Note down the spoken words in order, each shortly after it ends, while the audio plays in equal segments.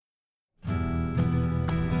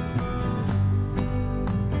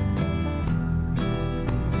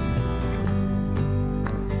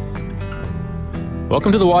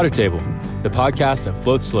Welcome to The Water Table, the podcast that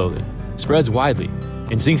floats slowly, spreads widely,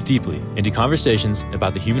 and sinks deeply into conversations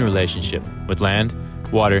about the human relationship with land,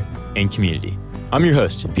 water, and community. I'm your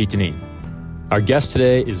host, Pete Deneen. Our guest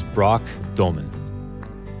today is Brock Dolman.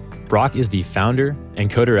 Brock is the founder and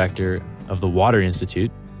co-director of the Water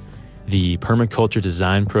Institute, the Permaculture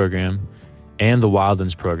Design Program, and the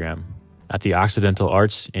Wildlands Program at the Occidental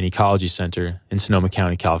Arts and Ecology Center in Sonoma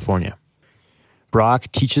County, California.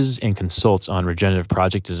 Brock teaches and consults on regenerative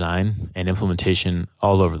project design and implementation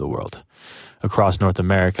all over the world, across North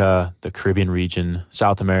America, the Caribbean region,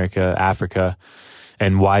 South America, Africa,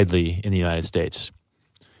 and widely in the United States.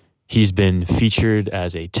 He's been featured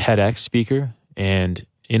as a TEDx speaker and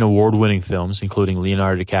in award-winning films, including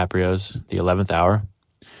Leonardo DiCaprio's The 11th Hour.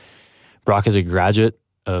 Brock is a graduate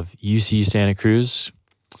of UC Santa Cruz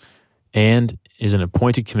and is an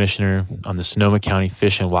appointed commissioner on the Sonoma County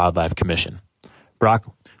Fish and Wildlife Commission. Brock,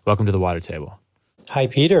 welcome to The Water Table. Hi,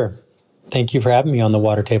 Peter. Thank you for having me on the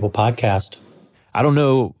Water Table podcast. I don't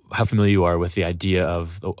know how familiar you are with the idea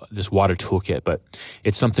of this water toolkit, but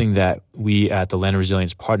it's something that we at the Land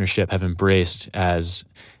Resilience Partnership have embraced as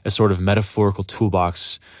a sort of metaphorical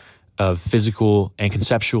toolbox of physical and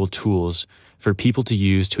conceptual tools for people to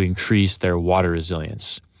use to increase their water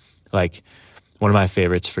resilience. Like one of my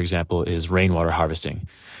favorites, for example, is rainwater harvesting.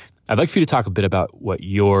 I'd like for you to talk a bit about what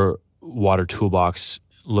your water toolbox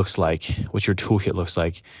looks like, what your toolkit looks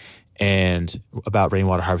like, and about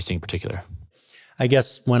rainwater harvesting in particular. I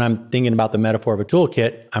guess when I'm thinking about the metaphor of a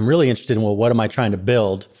toolkit, I'm really interested in, well, what am I trying to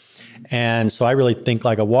build? And so I really think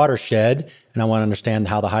like a watershed, and I want to understand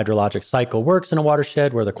how the hydrologic cycle works in a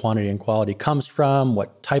watershed, where the quantity and quality comes from,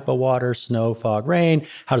 what type of water, snow, fog, rain,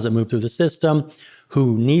 how does it move through the system,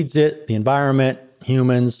 who needs it, the environment,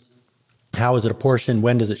 humans, how is it apportioned,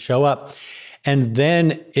 when does it show up? And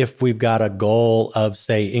then if we've got a goal of,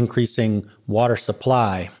 say, increasing water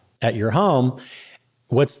supply at your home,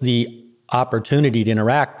 what's the opportunity to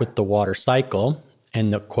interact with the water cycle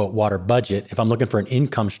and the, quote, water budget? If I'm looking for an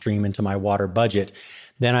income stream into my water budget,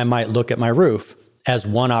 then I might look at my roof as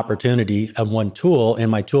one opportunity of one tool in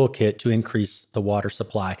my toolkit to increase the water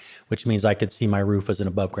supply, which means I could see my roof as an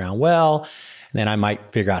above ground well. And then I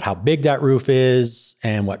might figure out how big that roof is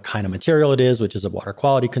and what kind of material it is, which is a water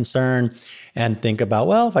quality concern, and think about,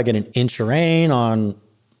 well, if I get an inch of rain on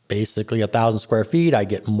basically 1,000 square feet, I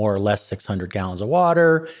get more or less 600 gallons of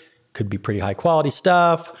water. Could be pretty high quality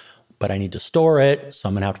stuff, but I need to store it. So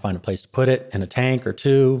I'm gonna have to find a place to put it in a tank or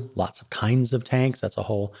two, lots of kinds of tanks. That's a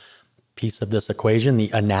whole piece of this equation,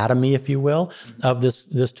 the anatomy, if you will, of this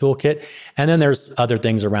toolkit. And then there's other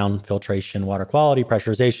things around filtration, water quality,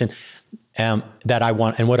 pressurization, that I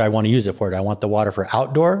want, and what I want to use it for. Do I want the water for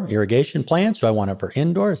outdoor irrigation plants? Do I want it for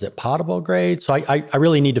indoor? Is it potable grade? So I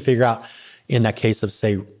really need to figure out, in that case of,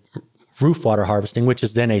 say, roof water harvesting, which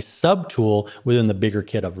is then a sub-tool within the bigger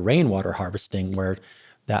kit of rainwater harvesting, where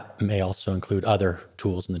that may also include other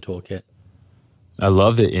tools in the toolkit. I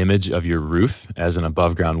love the image of your roof as an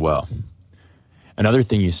above ground well. Another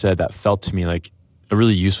thing you said that felt to me like a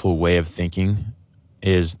really useful way of thinking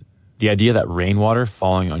is the idea that rainwater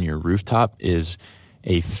falling on your rooftop is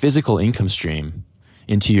a physical income stream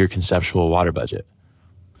into your conceptual water budget.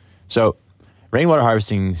 So rainwater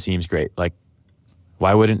harvesting seems great. Like,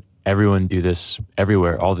 why wouldn't everyone do this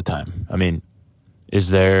everywhere all the time? I mean, is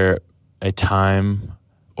there a time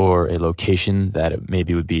or a location that it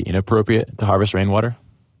maybe would be inappropriate to harvest rainwater?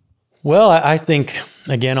 Well, I think,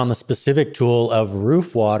 again, on the specific tool of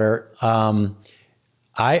roof water,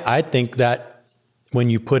 I think that when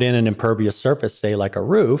you put in an impervious surface, say like a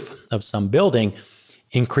roof of some building,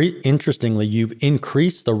 interestingly, you've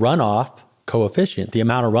increased the runoff coefficient, the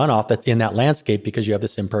amount of runoff that's in that landscape, because you have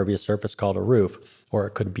this impervious surface called a roof, or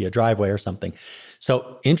it could be a driveway or something.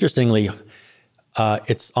 So interestingly,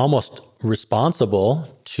 it's almost responsible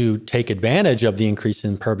to take advantage of the increase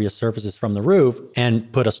in impervious surfaces from the roof and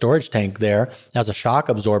put a storage tank there as a shock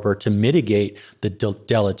absorber to mitigate the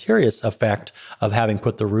deleterious effect of having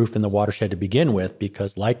put the roof in the watershed to begin with,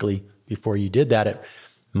 because likely before you did that, it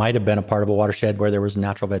might have been a part of a watershed where there was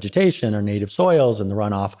natural vegetation or native soils, and the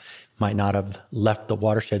runoff might not have left the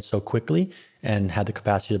watershed so quickly and had the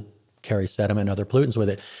capacity to carry sediment and other pollutants with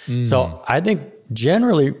it. So I think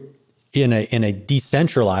generally, in a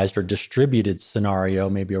decentralized or distributed scenario,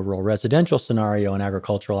 maybe a rural residential scenario, an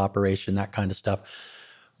agricultural operation, that kind of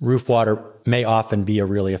stuff, roof water may often be a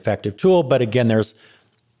really effective tool. But again, there's,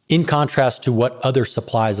 in contrast to what other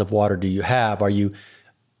supplies of water do you have?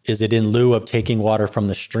 Is it in lieu of taking water from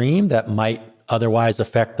the stream that might otherwise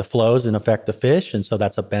affect the flows and affect the fish? And so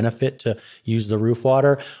that's a benefit to use the roof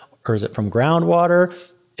water. Or is it from groundwater?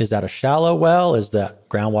 Is that a shallow well? Is that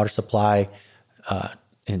groundwater supply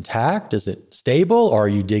intact? Is it stable? Or are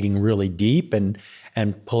you digging really deep and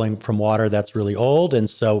pulling from water that's really old? And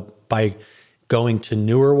so by going to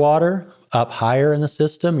newer water up higher in the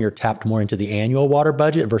system, you're tapped more into the annual water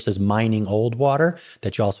budget versus mining old water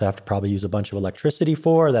that you also have to probably use a bunch of electricity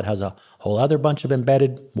for. That has a whole other bunch of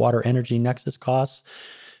embedded water energy nexus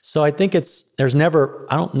costs. So I think I'm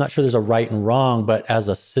not sure there's a right and wrong, but as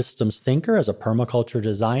a systems thinker, as a permaculture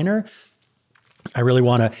designer, I really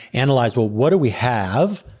want to analyze, well, what do we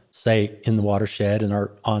have, say, in the watershed and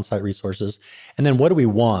our on-site resources? And then what do we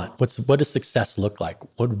want? What does success look like?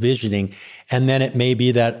 What visioning? And then it may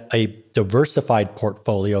be that a diversified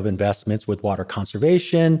portfolio of investments with water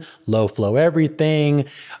conservation, low flow everything,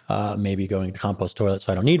 maybe going to compost toilets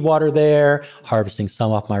so I don't need water there, harvesting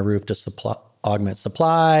some off my roof to augment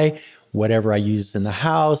supply, whatever I use in the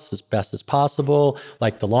house as best as possible,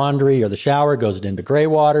 like the laundry or the shower goes into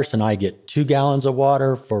greywater. So now I get 2 gallons of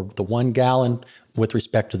water for the 1 gallon with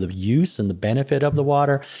respect to the use and the benefit of the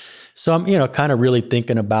water. So I'm, kind of really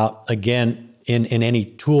thinking about, again, in any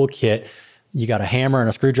toolkit, you got a hammer and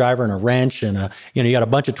a screwdriver and a wrench and you got a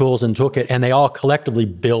bunch of tools in the toolkit, and they all collectively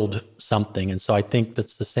build something. And so I think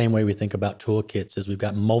that's the same way we think about toolkits, is we've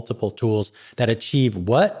got multiple tools that achieve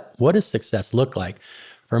what does success look like?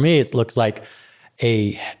 For me, it looks like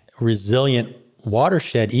a resilient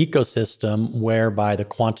watershed ecosystem whereby the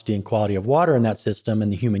quantity and quality of water in that system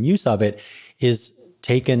and the human use of it is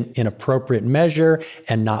taken in appropriate measure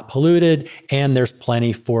and not polluted. And there's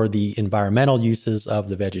plenty for the environmental uses of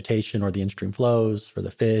the vegetation or the in-stream flows for the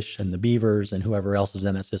fish and the beavers and whoever else is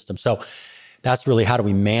in that system. So that's really how do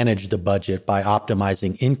we manage the budget by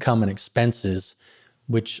optimizing income and expenses,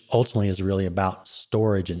 which ultimately is really about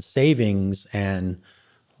storage and savings and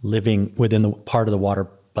living within the part of the water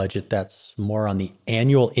budget that's more on the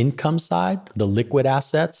annual income side, the liquid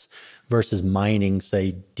assets, versus mining,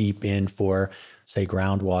 say, deep in for, say,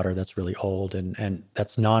 groundwater that's really old and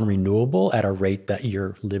that's non-renewable at a rate that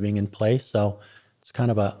you're living in place. So it's kind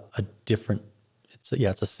of a different, it's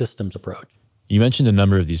a systems approach. You mentioned a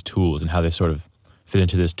number of these tools and how they sort of fit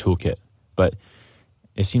into this toolkit, but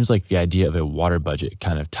it seems like the idea of a water budget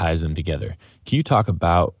kind of ties them together. Can you talk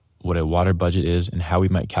about what a water budget is and how we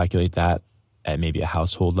might calculate that at maybe a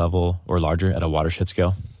household level or larger at a watershed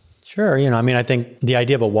scale? Sure. I think the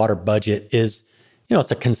idea of a water budget is,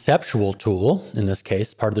 it's a conceptual tool in this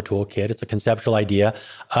case, part of the toolkit. It's a conceptual idea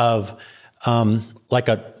of like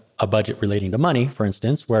a budget relating to money, for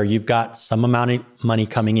instance, where you've got some amount of money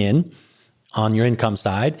coming in on your income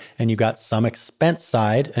side and you've got some expense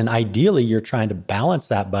side. And ideally, you're trying to balance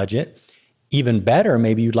that budget. Even better,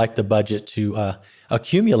 maybe you'd like the budget to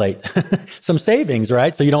accumulate some savings,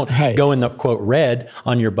 right? So you don't go in the quote red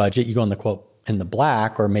on your budget, you go in the quote in the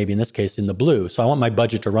black, or maybe in this case in the blue. So I want my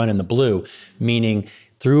budget to run in the blue, meaning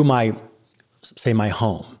through my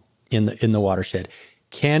home in the watershed,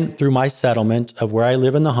 through my settlement of where I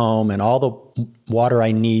live in the home and all the water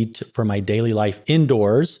I need for my daily life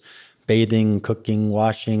indoors, bathing, cooking,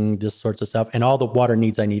 washing, this sorts of stuff, and all the water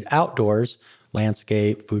needs I need outdoors,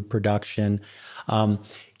 landscape, food production.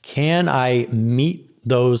 Can I meet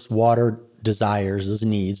those water desires, those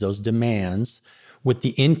needs, those demands with the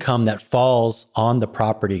income that falls on the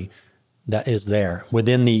property that is there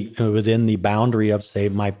within the boundary of, say,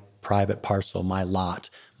 my private parcel, my lot,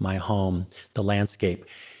 my home, the landscape?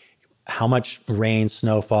 How much rain,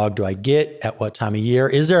 snow, fog do I get at what time of year?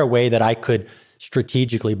 Is there a way that I could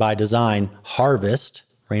strategically, by design, harvest,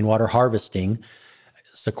 rainwater harvesting,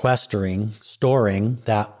 sequestering, storing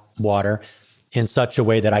that water in such a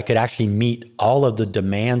way that I could actually meet all of the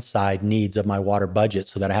demand side needs of my water budget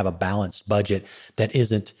so that I have a balanced budget that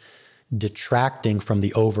isn't detracting from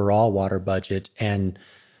the overall water budget? And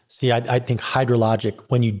see, I think hydrologic,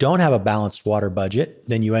 when you don't have a balanced water budget,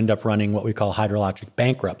 then you end up running what we call hydrologic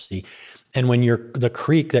bankruptcy. And when the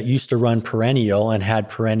creek that used to run perennial and had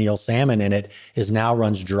perennial salmon in it now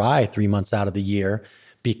runs dry 3 months out of the year,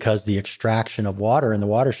 because the extraction of water in the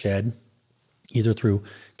watershed, either through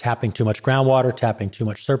tapping too much groundwater, tapping too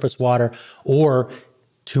much surface water, or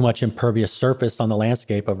too much impervious surface on the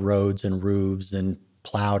landscape of roads and roofs and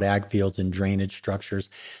plowed ag fields and drainage structures,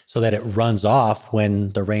 so that it runs off when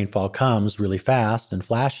the rainfall comes really fast and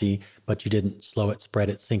flashy, but you didn't slow it, spread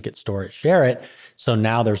it, sink it, store it, share it. So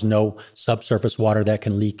now there's no subsurface water that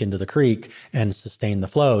can leak into the creek and sustain the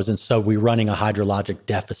flows. And so we're running a hydrologic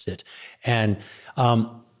deficit. And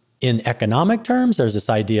in economic terms, there's this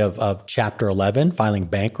idea of Chapter 11, filing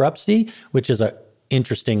bankruptcy, which is an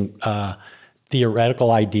interesting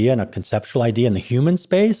theoretical idea and a conceptual idea in the human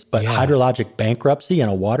space, but hydrologic bankruptcy in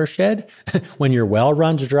a watershed, when your well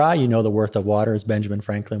runs dry, you know the worth of water, as Benjamin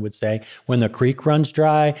Franklin would say. When the creek runs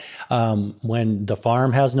dry, when the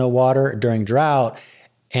farm has no water during drought,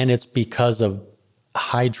 and it's because of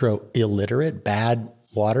hydro-illiterate, bad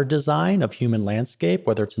water design of human landscape,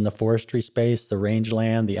 whether it's in the forestry space, the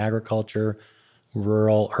rangeland, the agriculture,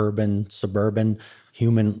 rural, urban, suburban,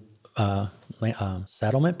 human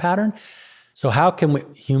settlement pattern. So how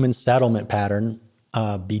can human settlement pattern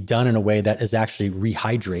be done in a way that is actually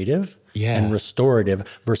rehydrative and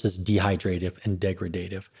restorative versus dehydrative and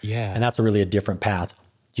degradative? And that's really a different path.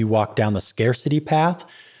 Do you walk down the scarcity path,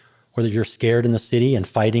 where you're scared in the city and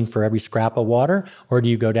fighting for every scrap of water? Or do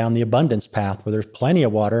you go down the abundance path, where there's plenty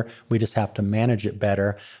of water, we just have to manage it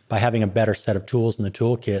better by having a better set of tools in the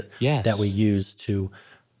toolkit that we use to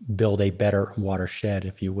build a better watershed,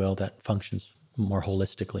 if you will, that functions more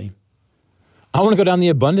holistically? I want to go down the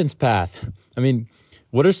abundance path. I mean,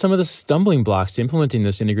 what are some of the stumbling blocks to implementing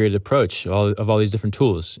this integrated approach of all these different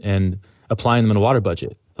tools and applying them in a water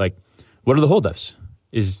budget? Like, what are the holdups?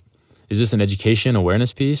 Is this an education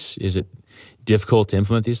awareness piece? Is it difficult to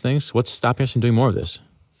implement these things? What's stopping us from doing more of this?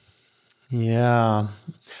 Yeah.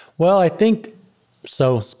 Well, I think,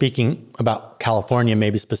 so speaking about California,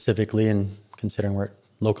 maybe specifically, and considering we're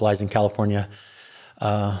localizing California,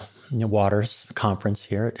 Waters conference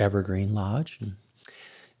here at Evergreen Lodge in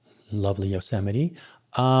lovely Yosemite.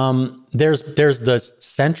 There's the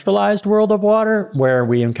centralized world of water, where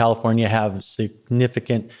we in California have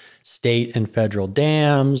significant state and federal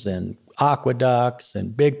dams and aqueducts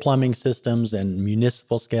and big plumbing systems and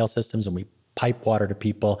municipal scale systems, and we pipe water to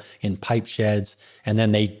people in pipe sheds, and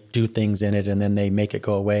then they do things in it, and then they make it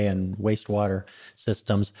go away in wastewater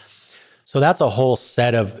systems. So that's a whole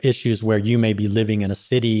set of issues where you may be living in a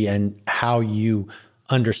city, and how you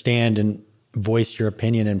understand and voice your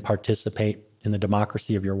opinion and participate in the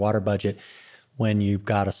democracy of your water budget when you've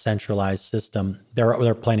got a centralized system. There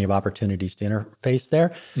are plenty of opportunities to interface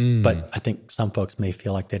there, but I think some folks may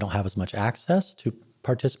feel like they don't have as much access to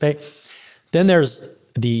participate. Then there's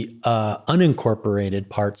the unincorporated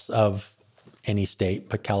parts of any state,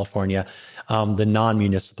 but California, the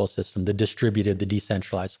non-municipal system, the distributed, the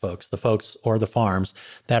decentralized folks, the folks or the farms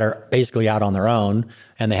that are basically out on their own,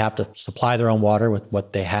 and they have to supply their own water with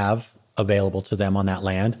what they have available to them on that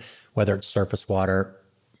land, whether it's surface water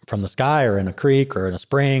from the sky or in a creek or in a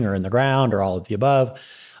spring or in the ground or all of the above,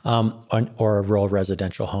 or a rural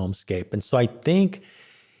residential homescape. And so I think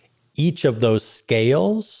each of those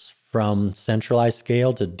scales, from centralized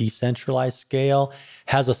scale to decentralized scale,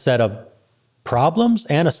 has a set of problems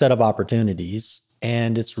and a set of opportunities.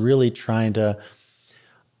 And it's really trying to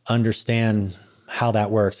understand how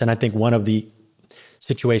that works. And I think one of the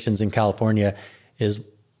situations in California is,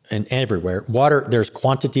 and everywhere, water, there's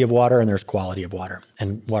quantity of water and there's quality of water.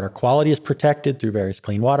 And water quality is protected through various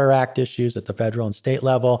Clean Water Act issues at the federal and state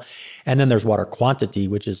level. And then there's water quantity,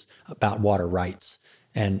 which is about water rights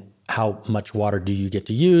and how much water do you get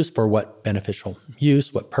to use for what beneficial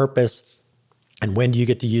use, what purpose, and when do you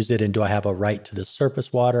get to use it, and do I have a right to this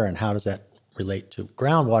surface water, and how does that relate to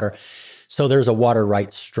groundwater? So there's a water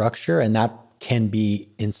rights structure, and that can be,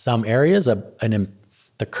 in some areas,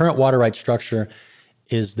 the current water rights structure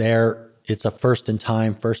is there. It's a first in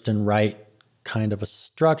time, first in right kind of a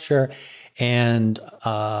structure, and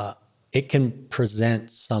it can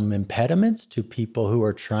present some impediments to people who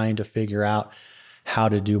are trying to figure out how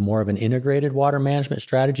to do more of an integrated water management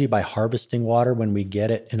strategy by harvesting water when we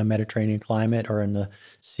get it in a Mediterranean climate or in the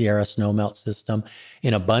Sierra snowmelt system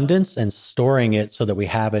in abundance, and storing it so that we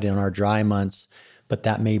have it in our dry months. But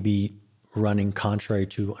that may be running contrary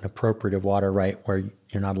to an appropriative water right, where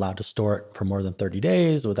you're not allowed to store it for more than 30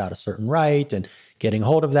 days without a certain right, and getting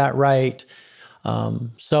hold of that right.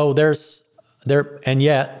 And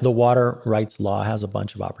yet the water rights law has a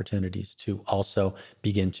bunch of opportunities to also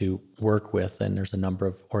begin to work with. And there's a number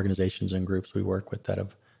of organizations and groups we work with that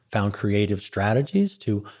have found creative strategies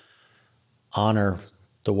to honor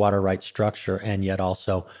the water rights structure, and yet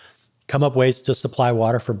also come up ways to supply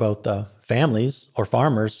water for both families or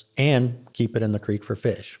farmers and keep it in the creek for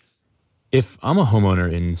fish. If I'm a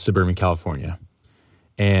homeowner in suburban California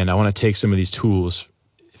and I want to take some of these tools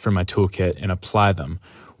from my toolkit and apply them,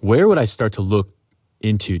 where would I start to look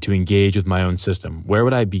into to engage with my own system? Where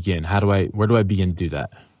would I begin? Where do I begin to do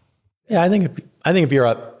that? Yeah, I think if you're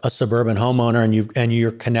a suburban homeowner and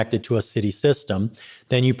you're connected to a city system,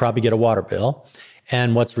 then you probably get a water bill.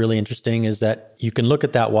 And what's really interesting is that you can look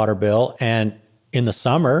at that water bill, and in the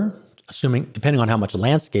summer, depending on how much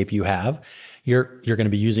landscape you have, you're going to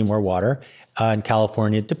be using more water. In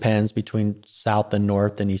California, it depends between south and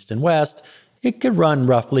north and east and west. it could run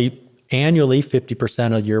roughly annually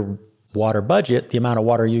 50% of your water budget. The amount of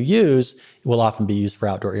water you use will often be used for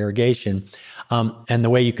outdoor irrigation. And the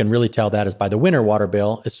way you can really tell that is by the winter water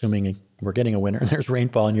bill, assuming we're getting a winter and there's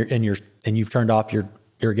rainfall and you've turned off your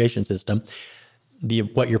irrigation system.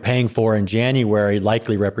 What you're paying for in January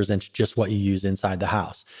likely represents just what you use inside the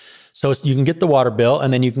house. So you can get the water bill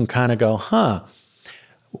and then you can kind of go,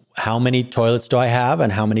 how many toilets do I have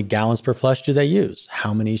and how many gallons per flush do they use?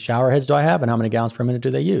 How many shower heads do I have and how many gallons per minute do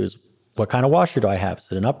they use? What kind of washer do I have?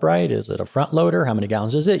 Is it an upright? Is it a front loader? How many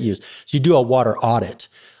gallons does it use? So you do a water audit.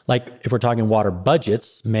 Like if we're talking water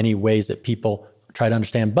budgets, many ways that people try to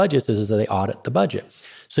understand budgets is that they audit the budget.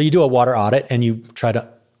 So you do a water audit and you try to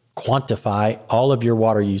quantify all of your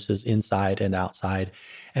water uses inside and outside.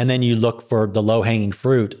 And then you look for the low-hanging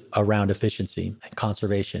fruit around efficiency and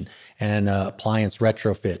conservation and appliance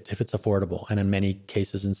retrofit if it's affordable. And in many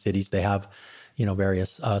cases in cities, they have,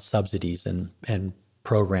 various subsidies and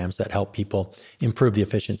programs that help people improve the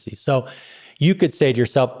efficiency. So you could say to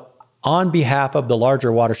yourself, on behalf of the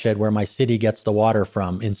larger watershed where my city gets the water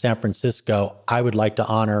from in San Francisco, I would like to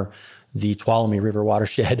honor the Tuolumne River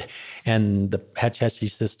watershed and the Hetch Hetchy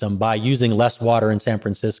system by using less water in San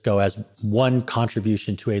Francisco as one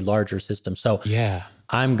contribution to a larger system. So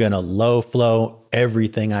I'm going to low flow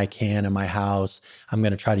everything I can in my house. I'm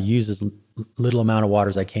going to try to use as little amount of water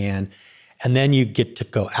as I can. And then you get to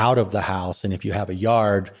go out of the house. And if you have a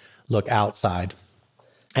yard, look outside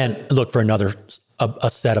and look for a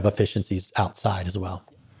set of efficiencies outside as well.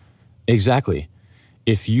 Exactly.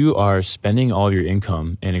 If you are spending all your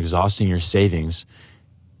income and exhausting your savings,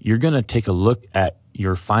 you're going to take a look at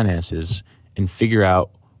your finances and figure out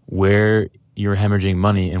where you're hemorrhaging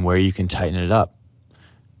money and where you can tighten it up.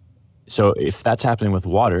 So if that's happening with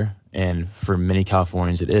water, and for many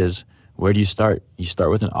Californians it is, where do you start? You start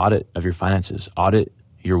with an audit of your finances, audit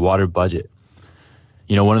your water budget.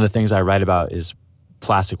 One of the things I write about is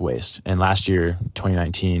plastic waste. And last year,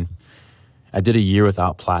 2019, I did a year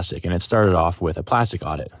without plastic, and it started off with a plastic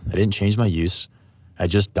audit. I didn't change my use. I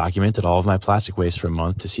just documented all of my plastic waste for a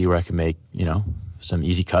month to see where I could make, some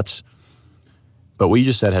easy cuts. But what you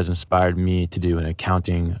just said has inspired me to do an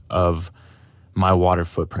accounting of my water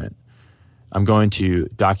footprint. I'm going to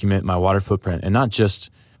document my water footprint, and not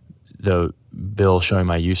just the bill showing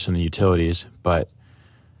my use from the utilities, but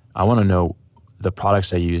I want to know the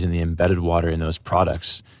products I use and the embedded water in those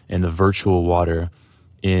products and the virtual water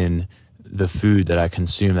in the food that I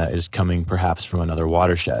consume that is coming perhaps from another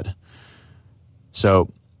watershed.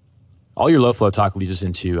 So all your low flow talk leads us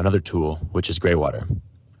into another tool, which is greywater.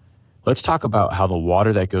 Let's talk about how the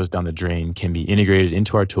water that goes down the drain can be integrated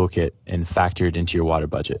into our toolkit and factored into your water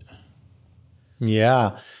budget.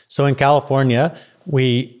 Yeah. So in California,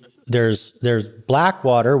 there's black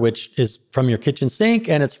water, which is from your kitchen sink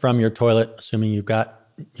and it's from your toilet, assuming you've got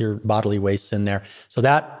your bodily wastes in there. So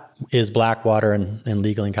that is black water and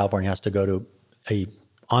legal in California has to go to a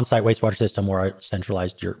on-site wastewater system or a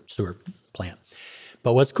centralized your sewer plant.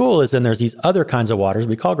 But what's cool is then there's these other kinds of waters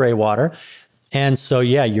we call gray water. And so,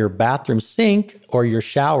 your bathroom sink or your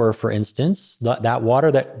shower, for instance, that water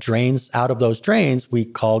that drains out of those drains, we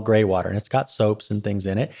call gray water. And it's got soaps and things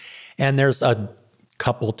in it. And there's a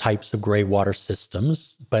couple types of gray water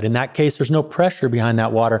systems. But in that case, there's no pressure behind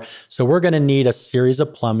that water. So we're going to need a series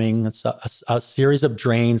of plumbing, a series of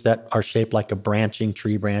drains that are shaped like a branching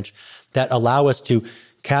tree branch that allow us to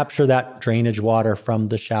capture that drainage water from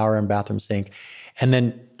the shower and bathroom sink, and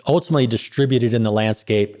then ultimately distribute it in the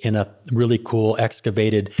landscape in a really cool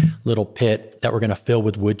excavated little pit that we're going to fill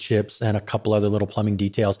with wood chips and a couple other little plumbing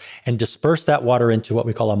details and disperse that water into what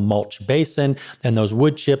we call a mulch basin. And those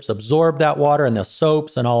wood chips absorb that water and the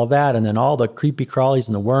soaps and all of that. And then all the creepy crawlies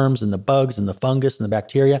and the worms and the bugs and the fungus and the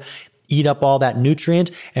bacteria eat up all that nutrient.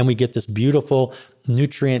 And we get this beautiful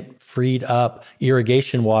nutrient freed up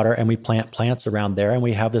irrigation water, and we plant plants around there, and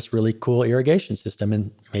we have this really cool irrigation system,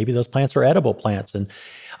 and maybe those plants are edible plants. And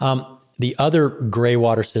the other gray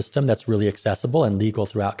water system that's really accessible and legal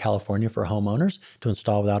throughout California for homeowners to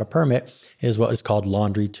install without a permit is what is called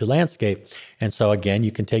laundry to landscape. And so again,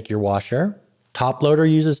 you can take your washer. Top loader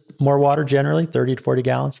uses more water generally, 30 to 40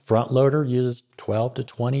 gallons. Front loader uses 12 to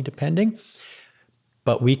 20 depending.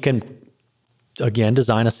 But we can, again,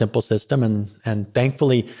 design a simple system. And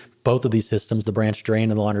thankfully, both of these systems, the branch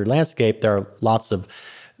drain and the laundry landscape, there are lots of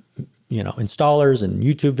installers and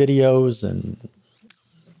YouTube videos and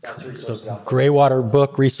gray water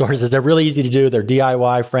book resources. They're really easy to do. They're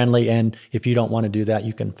DIY friendly. And if you don't want to do that,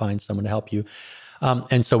 you can find someone to help you.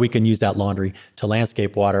 And so we can use that laundry to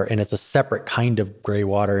landscape water. And it's a separate kind of gray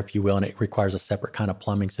water, if you will, and it requires a separate kind of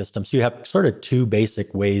plumbing system. So you have sort of two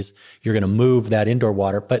basic ways you're going to move that indoor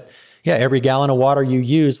water. But Yeah, every gallon of water you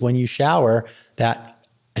use when you shower, that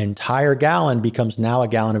entire gallon becomes now a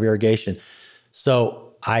gallon of irrigation.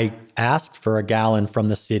 So I asked for a gallon from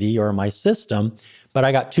the city or my system, but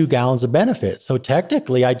I got 2 gallons of benefit. So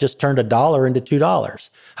technically, I just turned $1 into $2.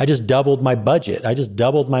 I just doubled my budget. I just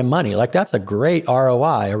doubled my money. Like, that's a great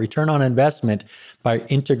ROI, a return on investment by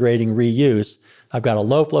integrating reuse. I've got a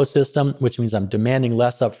low flow system, which means I'm demanding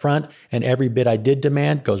less up front, and every bit I did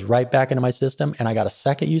demand goes right back into my system, and I got a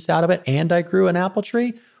second use out of it, and I grew an apple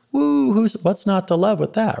tree. Woo, what's not to love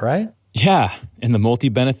with that, right? Yeah, and the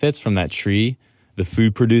multi-benefits from that tree, the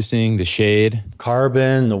food producing, the shade.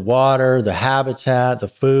 Carbon, the water, the habitat, the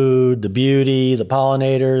food, the beauty, the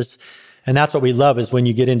pollinators. And that's what we love, is when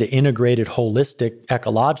you get into integrated, holistic,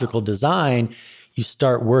 ecological design, you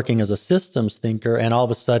start working as a systems thinker, and all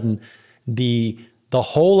of a sudden the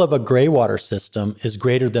whole of a greywater system is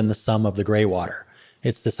greater than the sum of the greywater.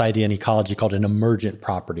 It's this idea in ecology called an emergent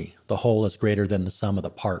property. The whole is greater than the sum of the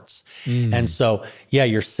parts. And so, yeah,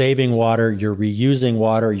 you're saving water, you're reusing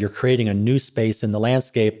water, you're creating a new space in the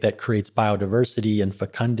landscape that creates biodiversity and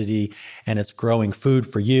fecundity, and it's growing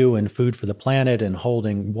food for you and food for the planet and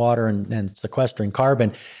holding water and sequestering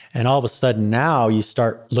carbon. And all of a sudden now you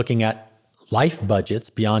start looking at life budgets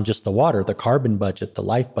beyond just the water, the carbon budget, the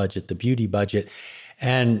life budget, the beauty budget,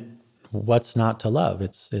 and what's not to love?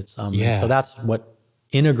 So that's what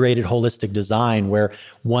integrated holistic design, where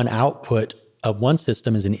one output of one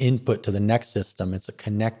system is an input to the next system. It's a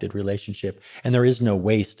connected relationship, and there is no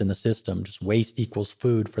waste in the system. Just waste equals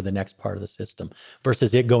food for the next part of the system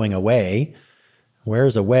versus it going away.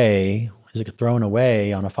 Where's away? Is it thrown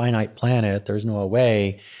away on a finite planet? There's no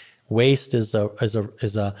away. Waste is an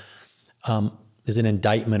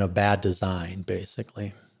indictment of bad design,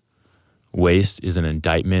 basically. Waste is an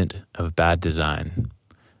indictment of bad design.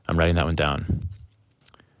 I'm writing that one down.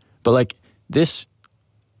 But like, this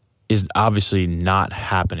is obviously not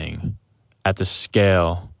happening at the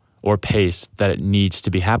scale or pace that it needs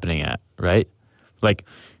to be happening at, right? Like,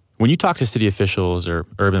 when you talk to city officials or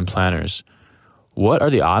urban planners, what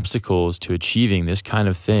are the obstacles to achieving this kind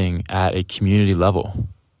of thing at a community level?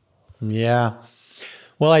 Yeah.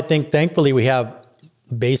 Well, I think thankfully we have,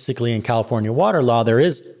 basically in California water law, there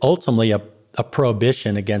is ultimately a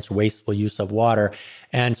prohibition against wasteful use of water.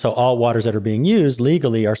 And so all waters that are being used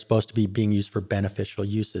legally are supposed to be being used for beneficial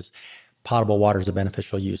uses. Potable water is a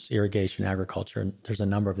beneficial use, irrigation, agriculture, and there's a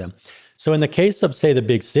number of them. So in the case of, say, the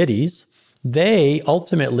big cities, they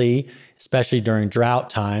ultimately, especially during drought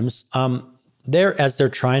times, as they're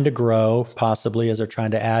trying to grow, possibly as they're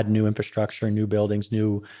trying to add new infrastructure, new buildings,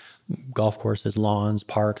 new golf courses, lawns,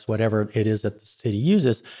 parks, whatever it is that the city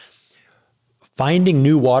uses, finding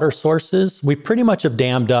new water sources. We pretty much have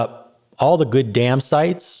dammed up all the good dam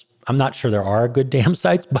sites. I'm not sure there are good dam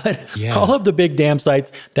sites, but all of the big dam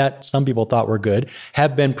sites that some people thought were good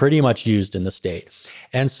have been pretty much used in the state.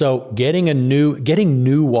 And so getting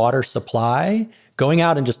new water supply, going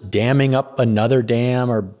out and just damming up another dam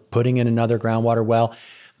or putting in another groundwater well,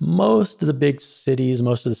 most of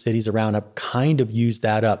the cities around have kind of used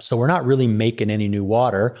that up. So we're not really making any new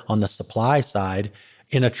water on the supply side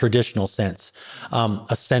in a traditional sense,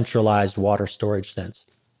 a centralized water storage sense.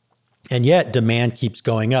 And yet demand keeps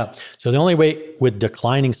going up. So the only way with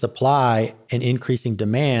declining supply and increasing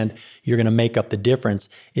demand, you're going to make up the difference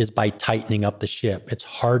is by tightening up the ship. It's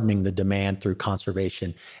hardening the demand through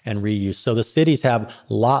conservation and reuse. So the cities have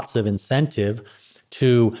lots of incentive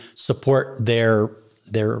to support their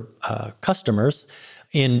customers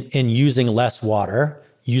in using less water,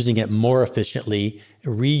 using it more efficiently,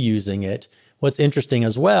 reusing it. What's interesting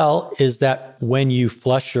as well is that when you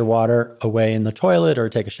flush your water away in the toilet or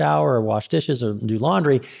take a shower or wash dishes or do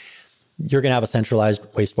laundry, you're going to have a centralized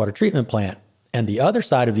wastewater treatment plant. And the other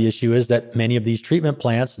side of the issue is that many of these treatment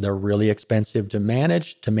plants, they're really expensive to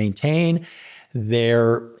manage, to maintain.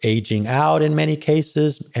 They're aging out in many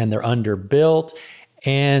cases, and they're underbuilt.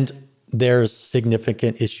 And there's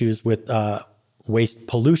significant issues with waste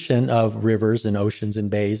pollution of rivers and oceans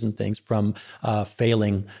and bays and things from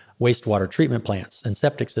failing wastewater treatment plants and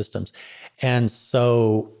septic systems. And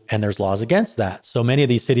there's laws against that. So many of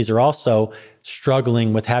these cities are also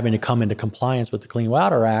struggling with having to come into compliance with the Clean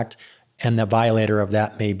Water Act, and the violator of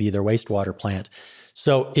that may be their wastewater plant.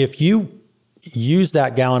 So if you use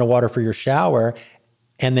that gallon of water for your shower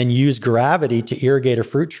and then use gravity to irrigate a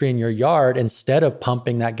fruit tree in your yard instead of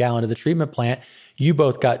pumping that gallon to the treatment plant, you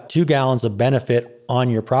both got 2 gallons of benefit on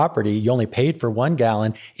your property. You only paid for 1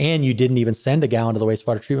 gallon, and you didn't even send a gallon to the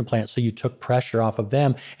wastewater treatment plant. So you took pressure off of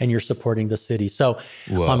them, and you're supporting the city. So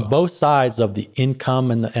on both sides of the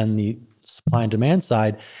income and the supply and demand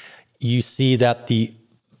side, you see that the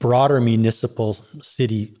broader municipal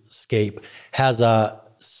cityscape has a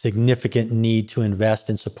significant need to invest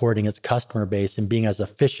in supporting its customer base and being as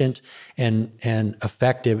efficient and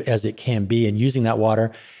effective as it can be in using that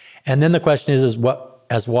water. And then the question is what,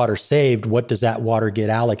 as water saved, what does that water get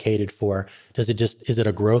allocated for? Is it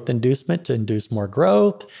a growth inducement to induce more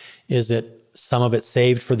growth? Is it some of it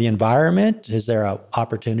saved for the environment? Is there an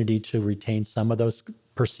opportunity to retain some of those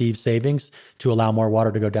perceived savings to allow more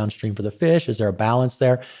water to go downstream for the fish? Is there a balance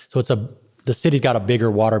there? So the city's got a bigger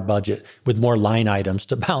water budget with more line items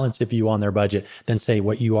to balance, if you on their budget, than say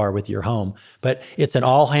what you are with your home. But it's an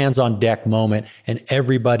all hands on deck moment, and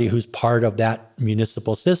everybody who's part of that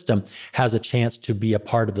municipal system has a chance to be a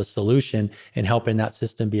part of the solution in helping that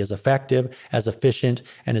system be as effective, as efficient,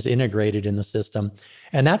 and as integrated in the system.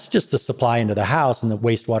 And that's just the supply into the house and the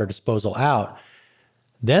wastewater disposal out.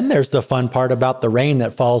 Then there's the fun part about the rain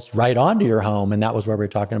that falls right onto your home. And that was what we were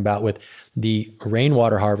talking about with the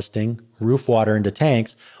rainwater harvesting, roof water into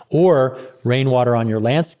tanks, or rainwater on your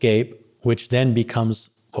landscape, which then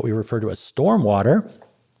becomes what we refer to as stormwater.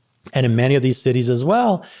 And in many of these cities as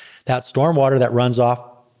well, that stormwater that runs off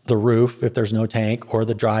the roof, if there's no tank, or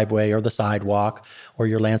the driveway or the sidewalk, or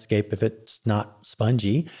your landscape, if it's not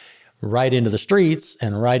spongy, right into the streets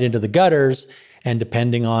and right into the gutters. And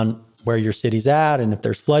depending on where your city's at and if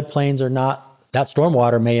there's floodplains or not, that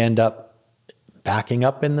stormwater may end up backing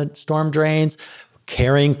up in the storm drains,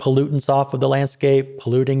 carrying pollutants off of the landscape,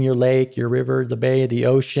 polluting your lake, your river, the bay, the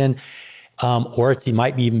ocean, or it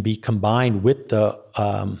might even be combined with the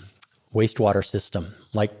wastewater system.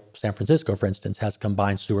 Like San Francisco, for instance, has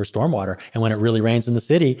combined sewer stormwater. And when it really rains in the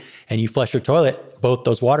city and you flush your toilet, both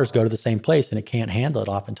those waters go to the same place and it can't handle it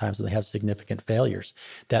oftentimes, and they have significant failures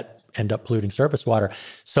that end up polluting surface water.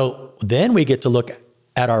 So then we get to look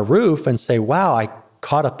at our roof and say, wow, I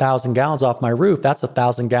caught 1,000 gallons off my roof. That's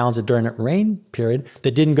 1,000 gallons during a rain period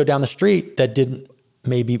that didn't go down the street, that didn't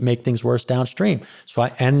maybe make things worse downstream. So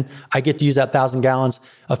I get to use that 1,000 gallons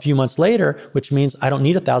a few months later, which means I don't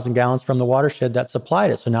need 1,000 gallons from the watershed that supplied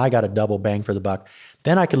it. So now I got a double bang for the buck.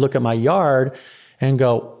 Then I could look at my yard and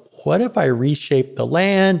go, what if I reshaped the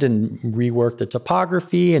land and reworked the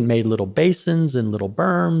topography and made little basins and little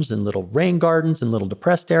berms and little rain gardens and little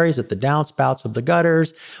depressed areas at the downspouts of the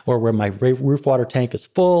gutters, or where my roof water tank is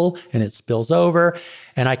full and it spills over,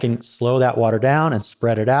 and I can slow that water down and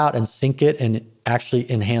spread it out and sink it and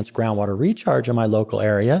actually enhance groundwater recharge in my local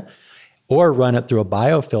area, or run it through a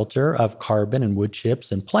biofilter of carbon and wood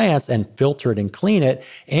chips and plants and filter it and clean it.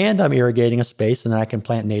 And I'm irrigating a space, and then I can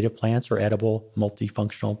plant native plants or edible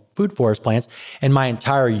multifunctional food forest plants. And my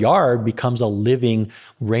entire yard becomes a living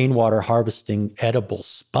rainwater harvesting edible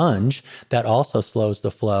sponge that also slows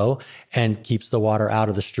the flow and keeps the water out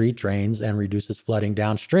of the street drains and reduces flooding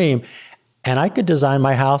downstream. And I could design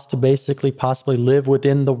my house to basically possibly live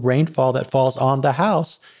within the rainfall that falls on the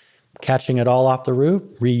house, catching it all off the roof,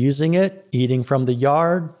 reusing it, eating from the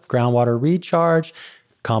yard, groundwater recharge,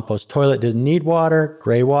 compost toilet didn't need water,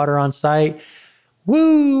 gray water on site.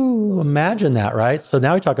 Woo! Imagine that, right? So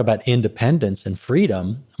now we talk about independence and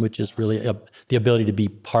freedom, which is really the ability to be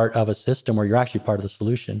part of a system where you're actually part of the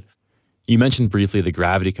solution. You mentioned briefly the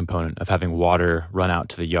gravity component of having water run out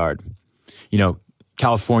to the yard. You know,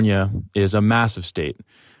 California is a massive state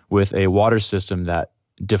with a water system that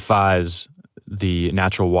defies the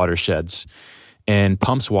natural watersheds and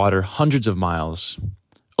pumps water hundreds of miles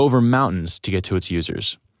over mountains to get to its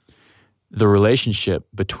users. The relationship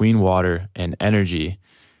between water and energy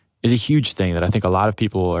is a huge thing that I think a lot of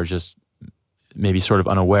people are just maybe sort of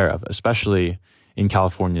unaware of, especially in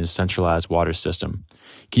California's centralized water system.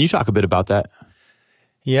 Can you talk a bit about that?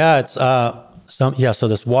 Yeah, it's so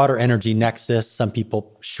this water energy nexus, some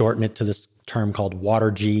people shorten it to this term called water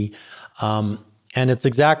G. And it's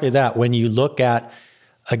exactly that. When you look at,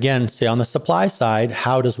 again, say on the supply side,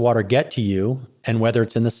 how does water get to you? And whether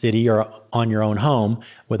it's in the city or on your own home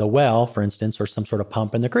with a well, for instance, or some sort of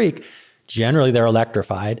pump in the creek, generally they're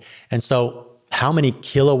electrified. And so how many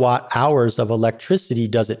kilowatt hours of electricity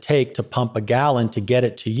does it take to pump a gallon to get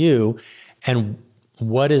it to you? And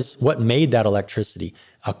what made that electricity?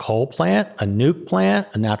 A coal plant, a nuke plant,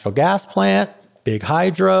 a natural gas plant, big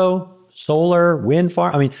hydro, solar, wind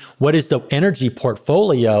farm. I mean, what is the energy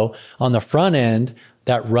portfolio on the front end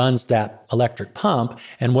that runs that electric pump?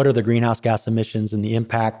 And what are the greenhouse gas emissions and the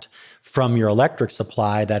impact from your electric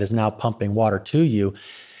supply that is now pumping water to you?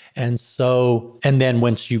 And then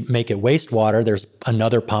once you make it wastewater, there's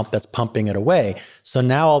another pump that's pumping it away. So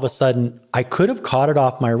now all of a sudden, I could have caught it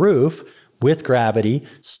off my roof with gravity,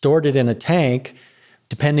 stored it in a tank,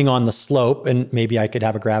 depending on the slope, and maybe I could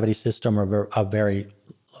have a gravity system or a very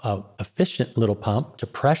efficient little pump to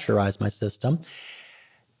pressurize my system.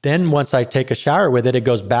 Then once I take a shower with it, it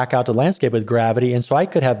goes back out to landscape with gravity. And so I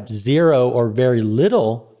could have 0 or very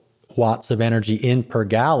little watts of energy in per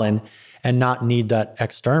gallon and not need that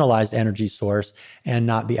externalized energy source and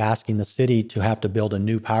not be asking the city to have to build a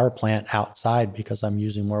new power plant outside because I'm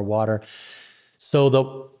using more water.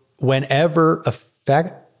 So whenever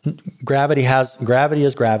gravity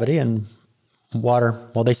is gravity, and water,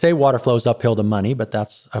 well, they say water flows uphill to money, but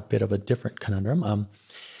that's a bit of a different conundrum.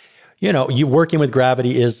 You working with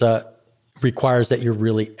gravity requires that you're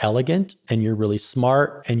really elegant and you're really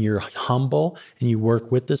smart and you're humble and you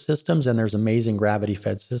work with the systems. And there's amazing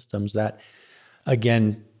gravity-fed systems that,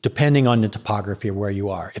 again, depending on the topography of where you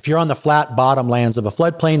are. If you're on the flat bottom lands of a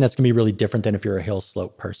floodplain, that's going to be really different than if you're a hill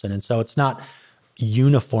slope person. And so it's not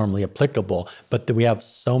uniformly applicable, but we have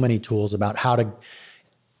so many tools about how to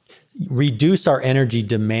reduce our energy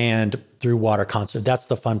demand through water conservation. That's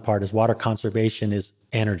the fun part, is water conservation is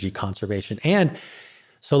energy conservation. And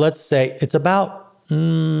so let's say it's about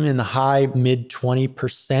in the high mid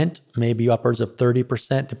 20%, maybe upwards of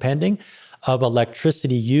 30%, depending, of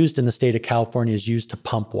electricity used in the state of California is used to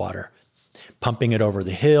pump water. Pumping it over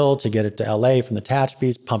the hill to get it to LA from the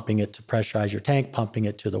Tehachapi's, pumping it to pressurize your tank, pumping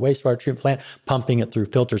it to the wastewater treatment plant, pumping it through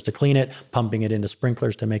filters to clean it, pumping it into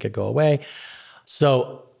sprinklers to make it go away.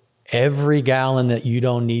 So every gallon that you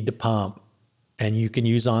don't need to pump and you can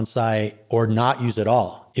use on site or not use at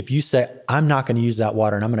all. If you say, I'm not going to use that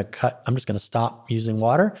water and I'm just going to stop using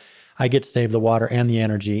water, I get to save the water and the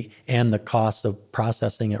energy and the cost of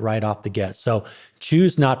processing it right off the get. So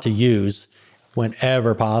choose not to use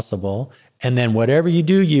whenever possible. And then whatever you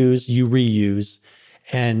do use, you reuse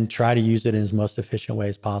and try to use it in as most efficient way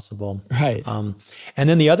as possible. Right. And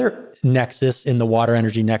then the other nexus in the water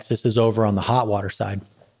energy nexus is over on the hot water side.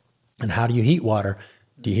 And how do you heat water?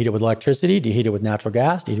 Do you heat it with electricity? Do you heat it with natural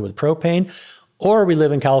gas? Do you heat it with propane? Or we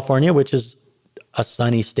live in California, which is a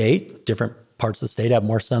sunny state. Different parts of the state have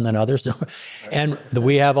more sun than others. And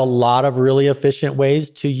we have a lot of really efficient ways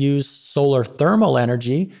to use solar thermal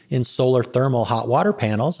energy in solar thermal hot water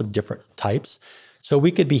panels of different types. So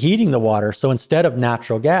we could be heating the water. So instead of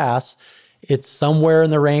natural gas, it's somewhere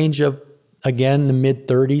in the range of, again, the mid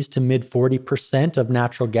 30s to mid 40% of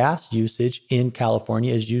natural gas usage in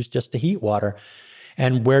California is used just to heat water.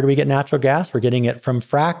 And where do we get natural gas? We're getting it from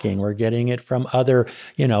fracking. We're getting it from other,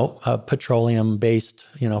 petroleum-based,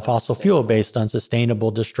 fossil fuel-based, unsustainable,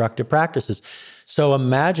 destructive practices. So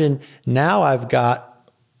imagine now I've got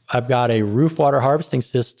a roof water harvesting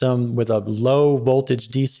system with a low voltage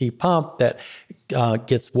DC pump that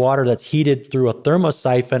gets water that's heated through a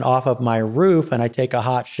thermosiphon off of my roof, and I take a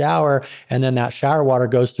hot shower, and then that shower water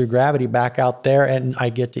goes through gravity back out there, and I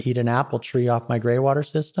get to eat an apple tree off my greywater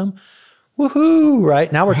system. Woohoo, right?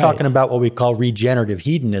 Now we're talking about what we call regenerative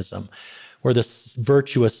hedonism, where the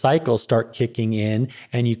virtuous cycles start kicking in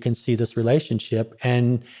and you can see this relationship.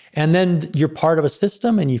 And then you're part of a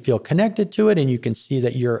system and you feel connected to it and you can see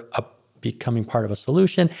that you're becoming part of a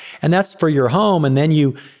solution. And that's for your home. And then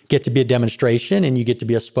you get to be a demonstration and you get to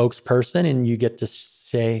be a spokesperson and you get to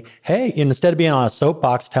say, hey, and instead of being on a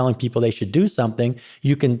soapbox telling people they should do something,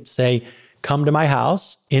 you can say, come to my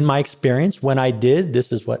house. In my experience, when I did,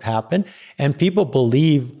 this is what happened. And people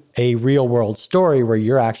believe a real world story where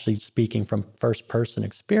you're actually speaking from first person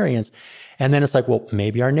experience. And then it's like, well,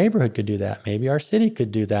 maybe our neighborhood could do that. Maybe our city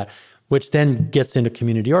could do that, which then gets into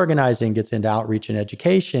community organizing, gets into outreach and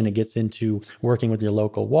education. It gets into working with your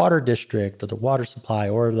local water district or the water supply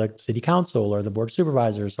or the city council or the board of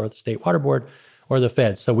supervisors or the state water board or the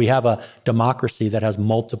feds. So we have a democracy that has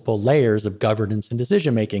multiple layers of governance and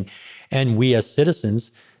decision-making. And we as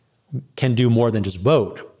citizens can do more than just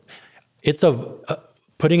vote. It's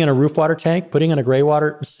putting in a roof water tank, putting in a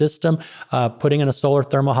greywater system, putting in a solar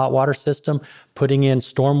thermal hot water system, putting in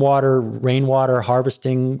stormwater, rainwater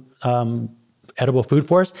harvesting, edible food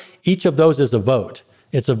forests. Each of those is a vote.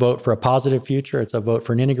 It's a vote for a positive future. It's a vote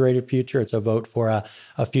for an integrated future. It's a vote for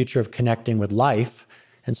a future of connecting with life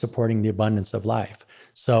and supporting the abundance of life.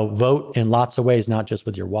 So vote in lots of ways, not just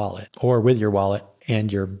with your wallet or with your wallet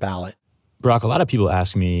and your ballot. Brock, a lot of people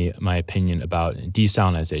ask me my opinion about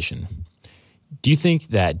desalinization. Do you think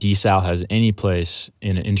that desal has any place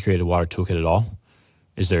in an integrated water toolkit at all?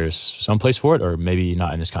 Is there some place for it, or maybe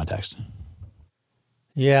not in this context?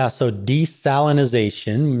 Yeah, so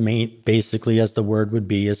desalinization, basically as the word would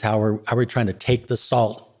be, is how we're trying to take the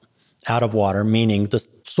salt out of water, meaning the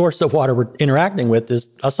source of water we're interacting with is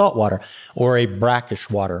a salt water or a brackish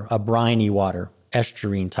water, a briny water,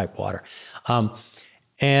 estuarine type water.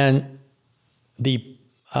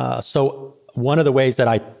 So one of the ways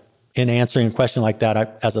that in answering a question like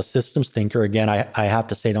that, as a systems thinker, again, I have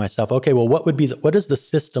to say to myself, okay, well, what does the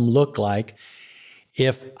system look like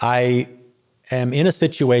if I am in a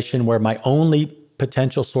situation where my only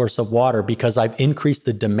potential source of water, because I've increased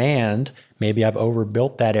the demand, maybe I've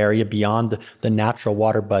overbuilt that area beyond the natural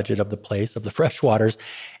water budget of the place, of the freshwaters,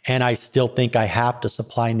 and I still think I have to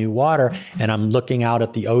supply new water, and I'm looking out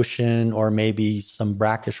at the ocean or maybe some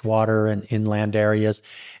brackish water in inland areas,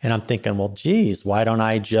 and I'm thinking, well, geez, why don't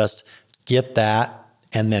I just get that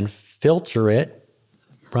and then filter it,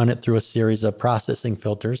 run it through a series of processing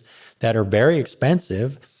filters that are very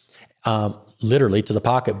expensive, literally to the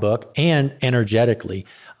pocketbook and energetically.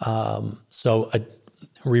 So a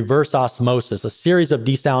reverse osmosis, a series of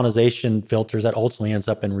desalination filters that ultimately ends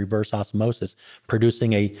up in reverse osmosis,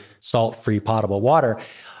 producing a salt-free potable water,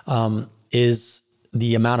 is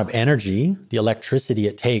the amount of energy, the electricity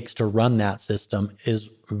it takes to run that system is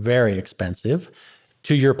very expensive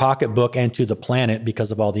to your pocketbook and to the planet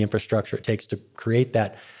because of all the infrastructure it takes to create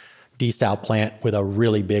that desal plant with a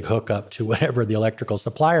really big hookup to whatever the electrical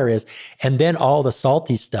supplier is. And then all the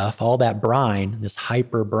salty stuff, all that brine, this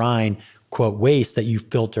hyper brine, quote, waste that you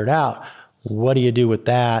filtered out. What do you do with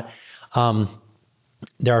that?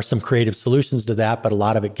 There are some creative solutions to that, but a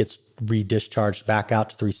lot of it gets redischarged back out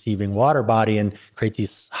to the receiving water body and creates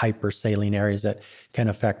these hyper saline areas that can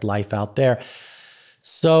affect life out there.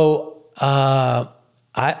 So,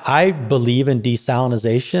 I believe in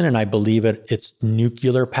desalination, and I believe it's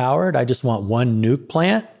nuclear powered. I just want one nuke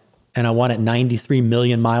plant, and I want it 93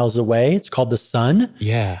 million miles away. It's called the sun.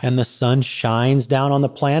 Yeah. And the sun shines down on the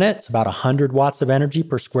planet. It's about 100 watts of energy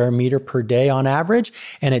per square meter per day on average.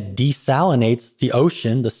 And it desalinates the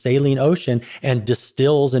ocean, the saline ocean, and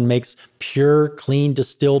distills and makes pure, clean,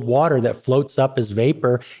 distilled water that floats up as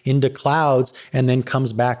vapor into clouds and then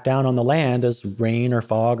comes back down on the land as rain or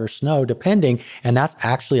fog or snow, depending. And that's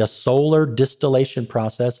actually a solar distillation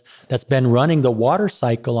process that's been running the water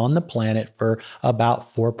cycle on the planet for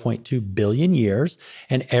about 4.2 billion years.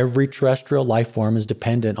 And every terrestrial life form is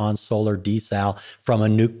dependent on solar desal from a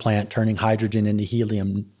nuke plant turning hydrogen into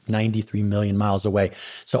helium 93 million miles away.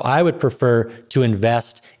 So I would prefer to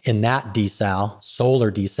invest in that desal,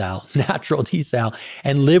 solar desal, natural desal,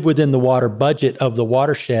 and live within the water budget of the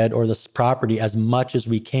watershed or this property as much as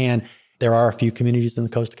we can. There are a few communities in the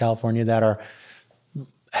coast of California that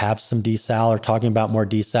have some desal or talking about more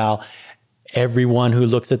desal. Everyone who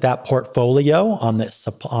looks at that portfolio on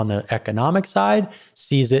the economic side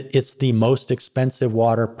sees it's the most expensive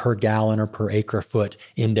water per gallon or per acre foot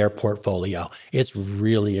in their portfolio. It's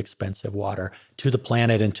really expensive water to the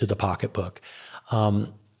planet and to the pocketbook.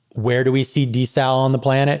 Where do we see desal on the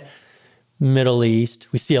planet? Middle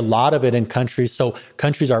East. We see a lot of it in countries. So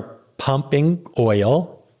countries are pumping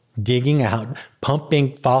oil, digging out,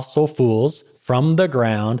 pumping fossil fuels from the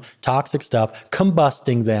ground, toxic stuff,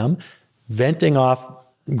 combusting them, venting off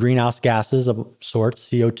greenhouse gases of sorts,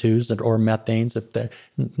 CO2s or methanes if they're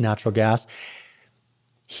natural gas,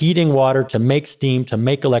 heating water to make steam, to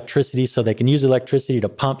make electricity so they can use electricity to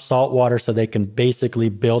pump salt water so they can basically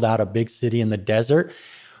build out a big city in the desert.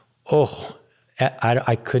 Oh,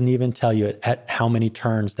 I couldn't even tell you at how many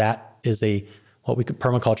turns that is what we could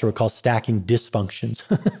permaculture would call stacking dysfunctions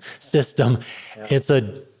system. Yeah.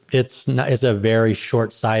 It's a very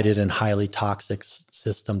short-sighted and highly toxic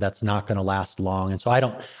system that's not going to last long. And so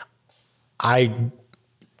I'm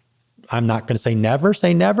not going to say never,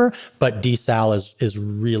 but desal is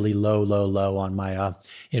really low on my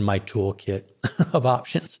in my toolkit of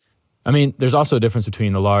options. I mean, there's also a difference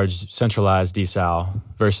between the large centralized desal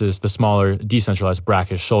versus the smaller decentralized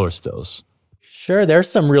brackish solar stills. Sure, there's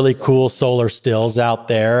some really cool solar stills out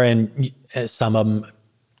there, and some of them,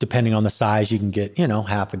 depending on the size, you can get,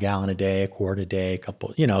 half a gallon a day, a quart a day, a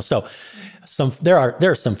couple, so there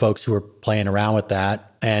are some folks who are playing around with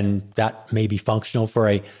that, and that may be functional for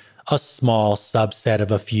a small subset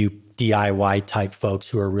of a few DIY type folks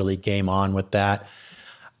who are really game on with that.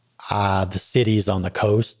 The cities on the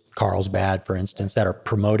coast, Carlsbad, for instance, that are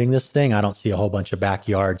promoting this thing, I don't see a whole bunch of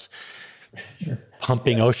backyards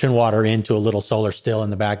pumping ocean water into a little solar still in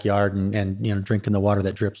the backyard and drinking the water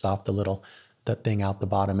that drips off that thing out the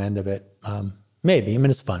bottom end of it. Maybe. I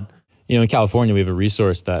mean, it's fun. In California, we have a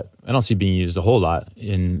resource that I don't see being used a whole lot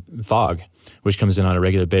in fog, which comes in on a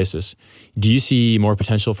regular basis. Do you see more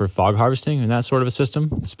potential for fog harvesting in that sort of a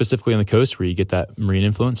system, specifically on the coast where you get that marine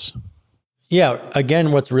influence? Yeah.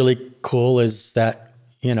 Again, what's really cool is that,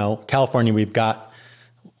 California, we've got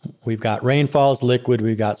rainfall as liquid,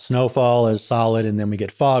 we've got snowfall as solid, and then we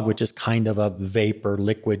get fog, which is kind of a vapor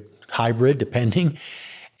liquid hybrid, depending.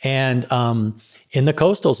 And in the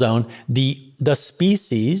coastal zone, the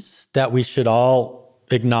species that we should all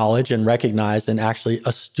acknowledge and recognize and actually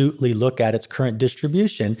astutely look at its current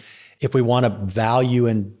distribution, if we want to value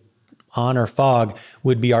and honor fog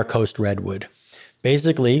would be our coast redwood.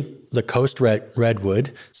 Basically, the coast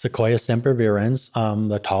redwood, Sequoia sempervirens,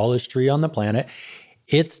 the tallest tree on the planet,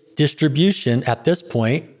 its distribution at this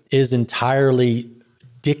point is entirely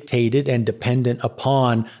dictated and dependent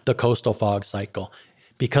upon the coastal fog cycle,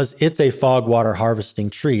 because it's a fog water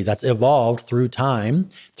harvesting tree that's evolved through time,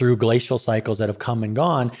 through glacial cycles that have come and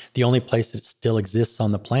gone. The only place that still exists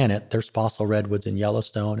on the planet, there's fossil redwoods in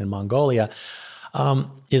Yellowstone and Mongolia,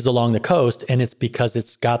 is along the coast. And it's because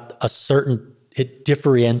it's got it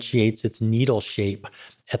differentiates its needle shape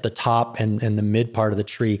at the top and the mid part of the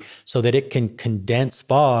tree so that it can condense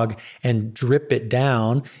fog and drip it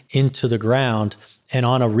down into the ground. And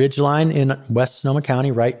on a ridgeline in West Sonoma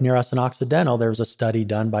County, right near us in Occidental, there was a study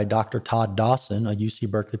done by Dr. Todd Dawson, a UC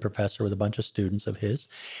Berkeley professor with a bunch of students of his.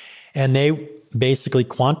 And they basically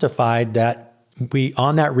quantified that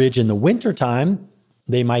on that ridge in the wintertime,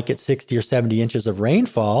 they might get 60 or 70 inches of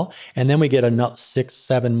rainfall. And then we get a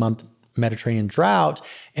 6-7 month Mediterranean drought,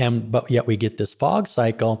 but yet we get this fog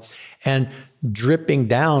cycle. And dripping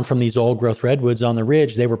down from these old growth redwoods on the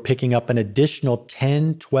ridge, they were picking up an additional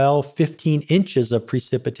 10, 12, 15 inches of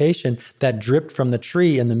precipitation that dripped from the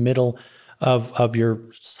tree in the middle of your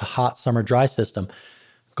hot summer dry system.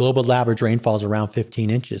 Global average rainfall is around 15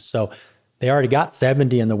 inches. So they already got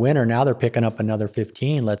 70 in the winter. Now they're picking up another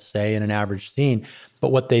 15, let's say, in an average scene.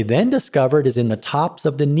 But what they then discovered is in the tops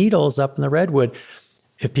of the needles up in the redwood,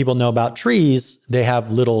 if people know about trees, they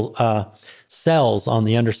have little cells on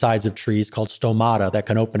the undersides of trees called stomata that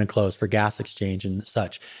can open and close for gas exchange and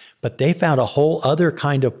such. But they found a whole other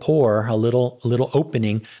kind of pore, a little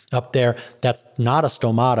opening up there that's not a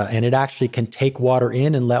stomata, and it actually can take water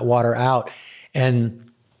in and let water out.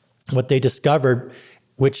 And what they discovered,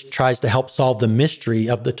 which tries to help solve the mystery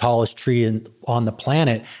of the tallest tree on the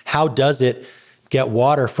planet, how does it get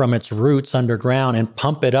water from its roots underground and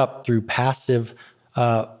pump it up through passive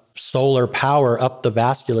solar power up the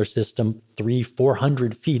vascular system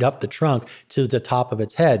 300-400 feet up the trunk to the top of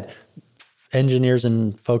its head? Engineers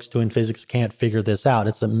and folks doing physics can't figure this out.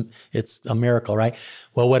 It's a miracle, right?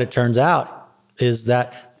 Well, what it turns out is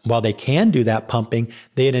that while they can do that pumping,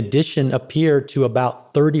 they in addition appear to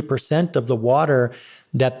about 30% of the water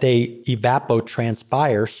that they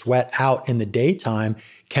evapotranspire, sweat out in the daytime,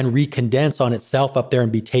 can recondense on itself up there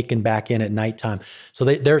and be taken back in at nighttime. So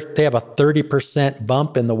they have a 30%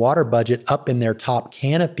 bump in the water budget up in their top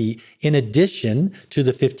canopy, in addition to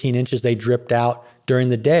the 15 inches they dripped out during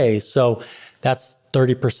the day. So that's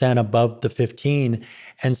 30% above the 15.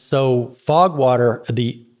 And so fog water,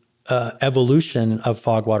 the evolution of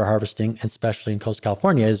fog water harvesting, and especially in coastal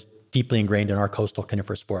California, is deeply ingrained in our coastal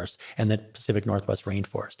coniferous forests and the Pacific Northwest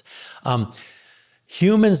rainforest.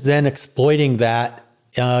 Humans then exploiting that,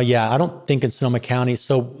 I don't think in Sonoma County.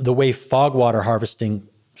 So the way fog water harvesting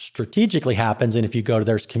strategically happens, and if you go to,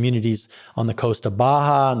 there's communities on the coast of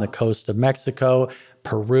Baja, on the coast of Mexico,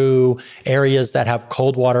 Peru, areas that have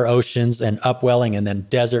cold water oceans and upwelling, and then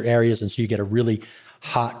desert areas, and so you get a really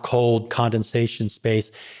hot, cold condensation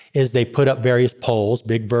space, is they put up various poles,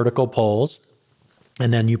 big vertical poles,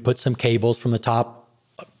 and then you put some cables from the top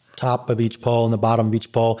of each pole and the bottom of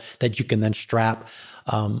each pole that you can then strap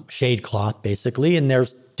shade cloth, basically. And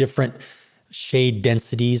there's different shade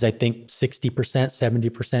densities. I think 60%,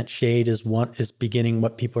 70% shade is beginning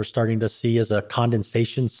what people are starting to see as a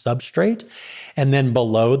condensation substrate. And then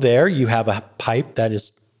below there, you have a pipe that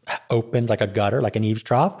is opened like a gutter, like an eaves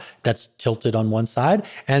trough, that's tilted on one side.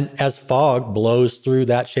 And as fog blows through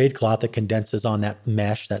that shade cloth, it condenses on that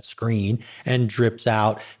mesh, that screen, and drips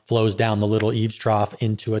out, flows down the little eaves trough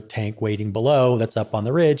into a tank waiting below that's up on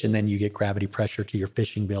the ridge. And then you get gravity pressure to your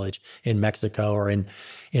fishing village in Mexico or in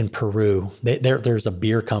Peru. There's a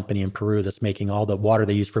beer company in Peru that's making all the water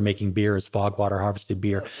they use for making beer is fog water harvested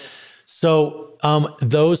beer. So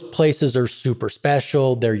those places are super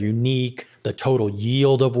special. They're unique. The total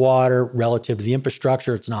yield of water relative to the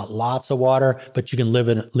infrastructure, it's not lots of water, but you can live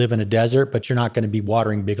in a desert, but you're not going to be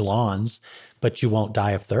watering big lawns, but you won't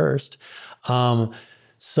die of thirst.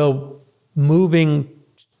 So moving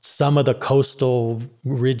some of the coastal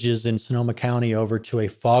ridges in Sonoma County over to a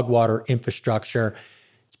fog water infrastructure,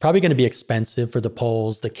 it's probably going to be expensive for the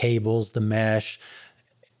poles, the cables, the mesh,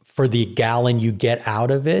 for the gallon you get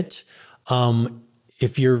out of it.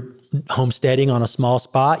 If you're homesteading on a small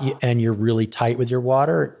spot and you're really tight with your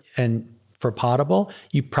water and for potable,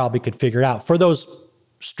 you probably could figure it out. For those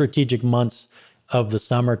strategic months of the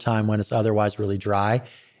summertime when it's otherwise really dry,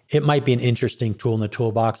 it might be an interesting tool in the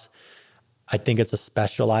toolbox. I think it's a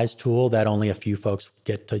specialized tool that only a few folks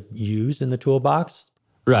get to use in the toolbox.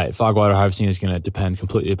 Right. Fog water harvesting is going to depend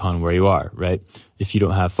completely upon where you are, right? If you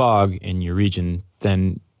don't have fog in your region,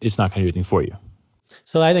 then it's not going to do anything for you.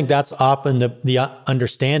 So I think that's often the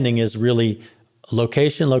understanding is really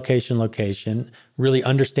location, location, location, really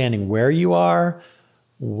understanding where you are,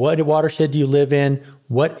 what watershed do you live in,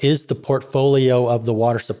 what is the portfolio of the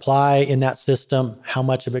water supply in that system, how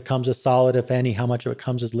much of it comes as solid, if any, how much of it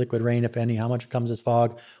comes as liquid rain, if any, how much it comes as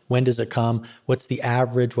fog, when does it come, what's the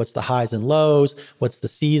average, what's the highs and lows, what's the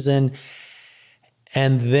season,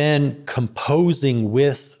 and then composing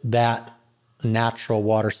with that natural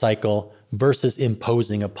water cycle versus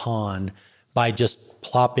imposing upon by just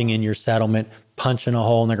plopping in your settlement, punching a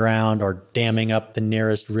hole in the ground or damming up the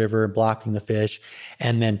nearest river, blocking the fish,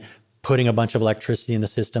 and then putting a bunch of electricity in the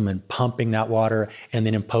system and pumping that water and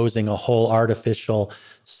then imposing a whole artificial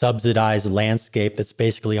subsidized landscape that's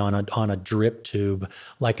basically on a drip tube,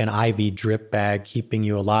 like an IV drip bag, keeping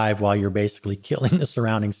you alive while you're basically killing the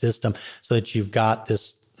surrounding system so that you've got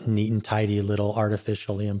this neat and tidy little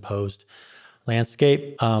artificially imposed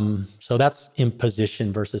landscape. So that's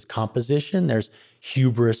imposition versus composition. There's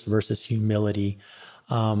hubris versus humility.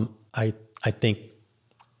 I think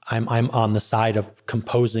I'm on the side of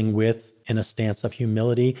composing with, in a stance of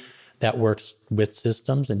humility that works with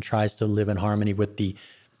systems and tries to live in harmony with the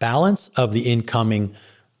balance of the incoming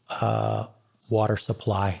water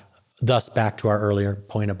supply. Thus, back to our earlier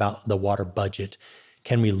point about the water budget.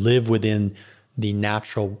 Can we live within the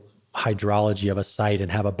natural hydrology of a site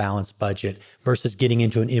and have a balanced budget versus getting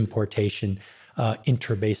into an importation,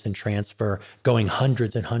 interbasin transfer, going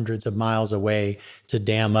hundreds and hundreds of miles away to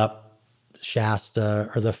dam up Shasta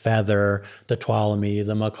or the Feather, the Tuolumne,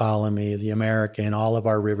 the Mokelumne, the American, all of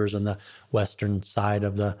our rivers on the western side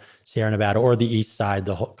of the Sierra Nevada, or the east side,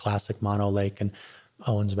 the whole classic Mono Lake and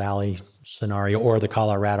Owens Valley scenario, or the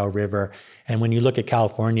Colorado River. And when you look at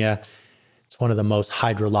California, it's one of the most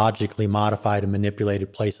hydrologically modified and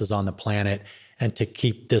manipulated places on the planet. And to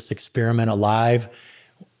keep this experiment alive,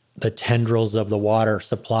 the tendrils of the water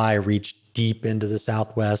supply reach deep into the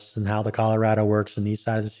Southwest, and how the Colorado works and the east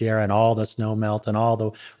side of the Sierra, and all the snow melt and all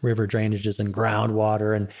the river drainages and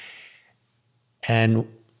groundwater. And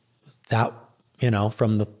that,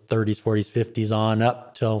 from the 30s, 40s, 50s on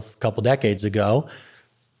up till a couple decades ago,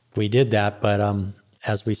 we did that. But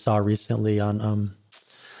as we saw recently on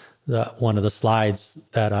one of the slides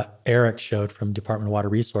that Eric showed from Department of Water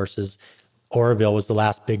Resources, Oroville was the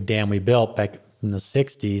last big dam we built back in the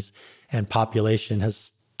 60s, and population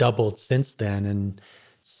has doubled since then. And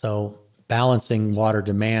so balancing water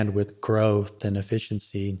demand with growth and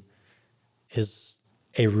efficiency is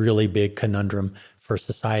a really big conundrum for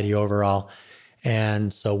society overall.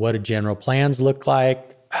 And so what do general plans look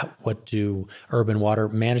like? What do urban water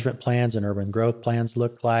management plans and urban growth plans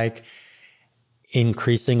look like?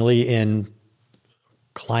 Increasingly in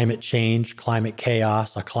climate change, climate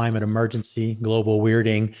chaos, a climate emergency, global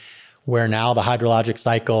weirding, where now the hydrologic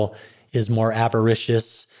cycle is more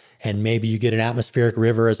avaricious, and maybe you get an atmospheric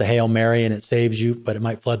river as a Hail Mary and it saves you, but it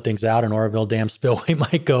might flood things out and Oroville Dam spillway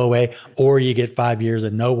might go away, or you get 5 years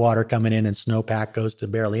of no water coming in and snowpack goes to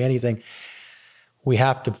barely anything. We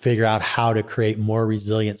have to figure out how to create more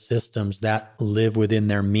resilient systems that live within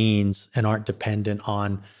their means and aren't dependent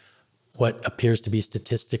on what appears to be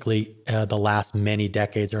statistically the last many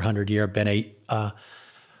decades or 100 years been a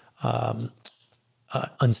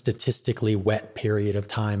unstatistically wet period of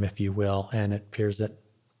time, if you will. And it appears that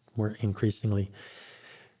we're increasingly,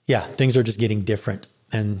 things are just getting different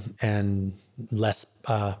and less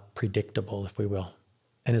predictable, if we will.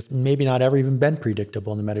 And it's maybe not ever even been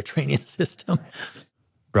predictable in the Mediterranean system.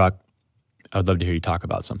 Brock, I would love to hear you talk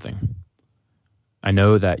about something. I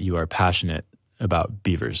know that you are passionate about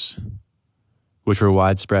beavers, which were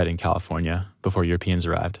widespread in California before Europeans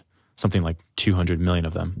arrived, something like 200 million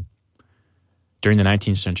of them. During the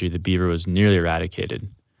 19th century, the beaver was nearly eradicated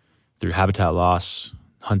through habitat loss,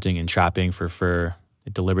 hunting and trapping for fur,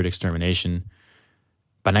 deliberate extermination.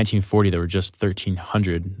 By 1940, there were just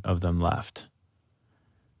 1,300 of them left.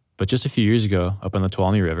 But just a few years ago, up on the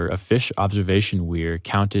Tuolumne River, a fish observation weir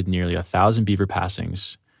counted nearly 1,000 beaver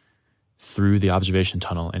passings through the observation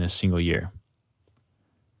tunnel in a single year.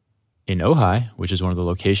 In Ojai, which is one of the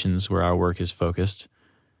locations where our work is focused,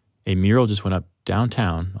 a mural just went up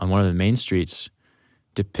downtown on one of the main streets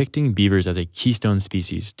depicting beavers as a keystone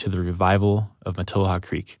species to the revival of Matilaha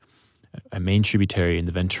Creek, a main tributary in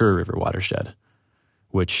the Ventura River watershed,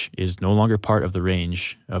 which is no longer part of the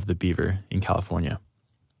range of the beaver in California.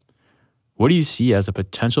 What do you see as a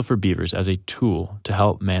potential for beavers as a tool to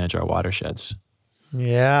help manage our watersheds?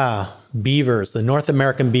 Yeah, beavers, the North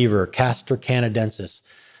American beaver, Castor canadensis,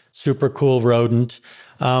 super cool rodent.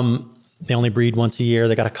 They only breed once a year.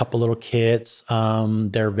 They got a couple little kits.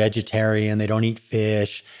 They're vegetarian. They don't eat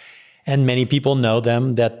fish. And many people know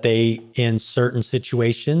them that they, in certain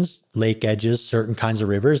situations, lake edges, certain kinds of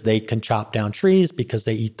rivers, they can chop down trees because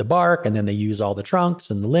they eat the bark and then they use all the trunks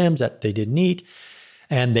and the limbs that they didn't eat.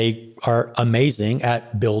 And they are amazing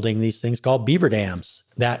at building these things called beaver dams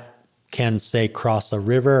that can, say, cross a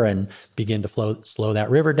river and begin to slow that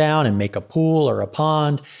river down and make a pool or a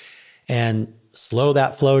pond and slow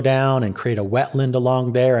that flow down and create a wetland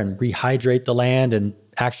along there and rehydrate the land and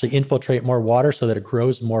actually infiltrate more water so that it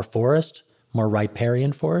grows more forest, more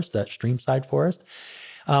riparian forest, that streamside forest,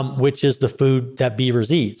 which is the food that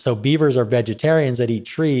beavers eat. So beavers are vegetarians that eat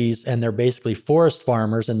trees, and they're basically forest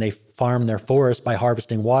farmers, and they farm their forest by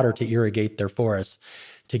harvesting water to irrigate their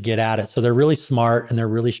forests to get at it. So they're really smart and they're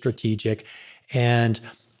really strategic. And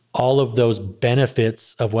all of those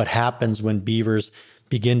benefits of what happens when beavers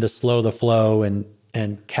begin to slow the flow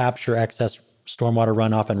and capture excess stormwater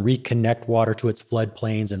runoff and reconnect water to its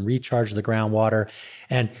floodplains and recharge the groundwater.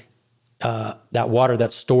 And that water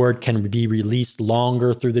that's stored can be released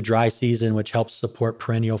longer through the dry season, which helps support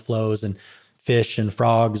perennial flows, and fish and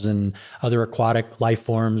frogs and other aquatic life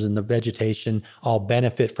forms and the vegetation all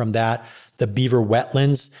benefit from that. The beaver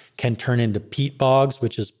wetlands can turn into peat bogs,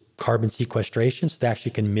 which is carbon sequestration, so they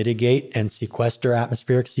actually can mitigate and sequester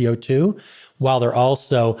atmospheric CO2, while they're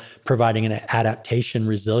also providing an adaptation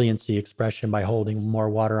resiliency expression by holding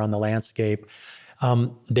more water on the landscape.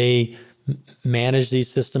 They manage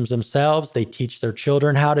these systems themselves. They teach their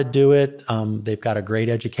children how to do it. They've got a great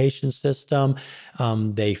education system.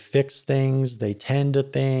 They fix things. They tend to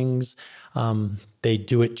things. They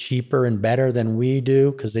do it cheaper and better than we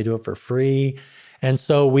do because they do it for free. And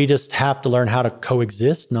so we just have to learn how to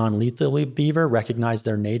coexist non-lethally with beaver, recognize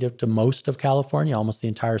they're native to most of California, almost the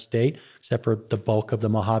entire state, except for the bulk of the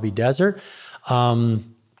Mojave Desert.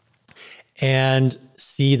 And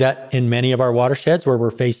see that in many of our watersheds where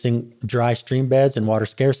we're facing dry stream beds and water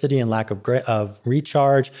scarcity and lack of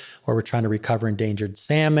recharge, where we're trying to recover endangered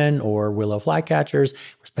salmon or willow flycatchers,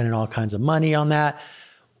 we're spending all kinds of money on that.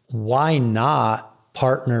 Why not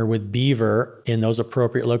partner with beaver in those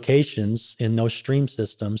appropriate locations in those stream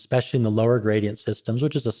systems, especially in the lower gradient systems,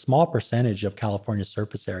 which is a small percentage of California's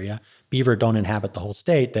surface area. Beaver don't inhabit the whole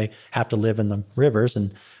state. They have to live in the rivers,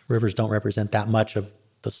 and rivers don't represent that much of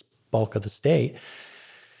the bulk of the state.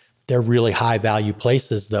 They're really high value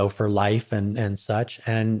places though for life and such.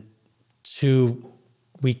 And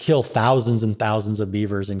we kill thousands and thousands of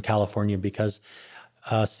beavers in California because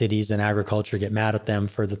cities and agriculture get mad at them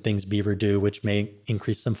for the things beaver do, which may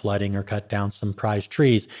increase some flooding or cut down some prized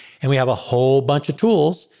trees. And we have a whole bunch of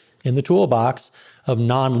tools in the toolbox of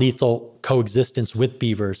non-lethal coexistence with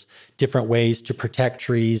beavers, different ways to protect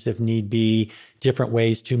trees if need be, different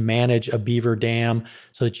ways to manage a beaver dam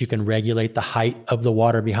so that you can regulate the height of the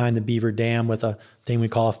water behind the beaver dam with a thing we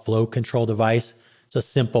call a flow control device. It's a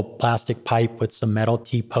simple plastic pipe with some metal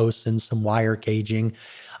T-posts and some wire caging.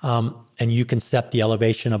 And you can set the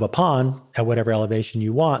elevation of a pond at whatever elevation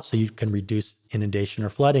you want so you can reduce inundation or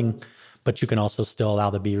flooding, but you can also still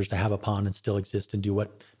allow the beavers to have a pond and still exist and do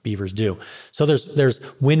what beavers do. So there's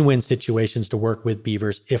win-win situations to work with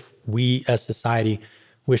beavers if we as society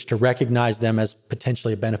wish to recognize them as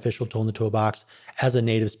potentially a beneficial tool in the toolbox, as a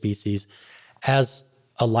native species, as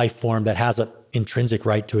a life form that has an intrinsic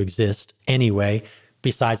right to exist anyway,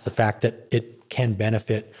 besides the fact that it can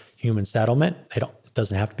benefit human settlement. It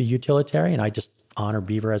doesn't have to be utilitarian. I just honor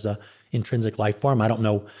beaver as an intrinsic life form. I don't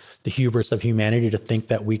know the hubris of humanity to think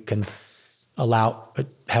that we can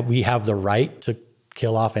we have the right to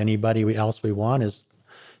kill off anybody else we want is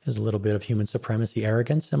a little bit of human supremacy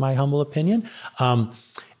arrogance, in my humble opinion.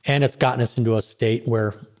 And it's gotten us into a state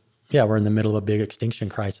where, we're in the middle of a big extinction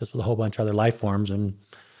crisis with a whole bunch of other life forms, and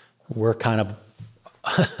we're kind of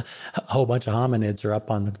a whole bunch of hominids are up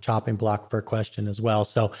on the chopping block for a question as well.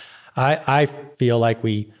 So I feel like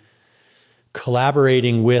we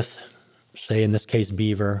collaborating with, say in this case,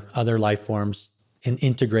 beaver, other life forms in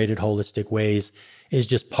integrated holistic ways is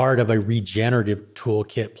just part of a regenerative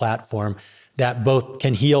toolkit platform that both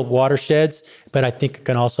can heal watersheds, but I think it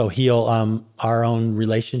can also heal our own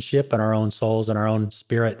relationship and our own souls and our own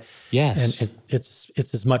spirit. Yes. And it's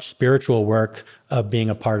as much spiritual work of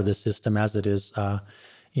being a part of the system as it is,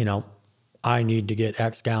 I need to get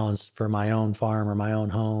X gallons for my own farm or my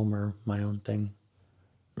own home or my own thing.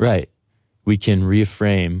 Right. We can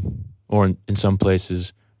reframe, or in some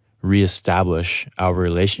places, reestablish our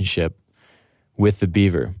relationship with the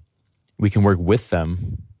beaver. We can work with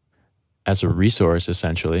them as a resource,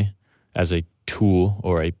 essentially, as a tool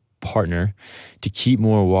or a partner to keep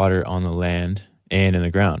more water on the land and in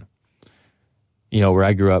the ground. Where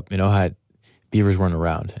I grew up in Ohio, beavers weren't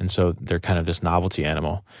around, and so they're kind of this novelty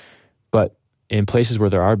animal. But in places where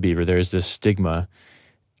there are beaver, there's this stigma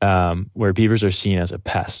where beavers are seen as a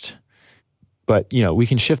pest. But, we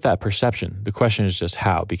can shift that perception. The question is just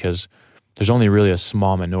how, because there's only really a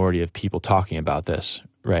small minority of people talking about this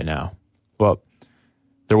right now. Well,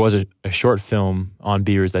 there was a short film on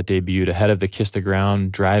beavers that debuted ahead of the Kiss the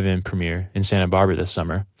Ground drive-in premiere in Santa Barbara this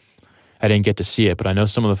summer. I didn't get to see it, but I know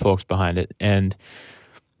some of the folks behind it, and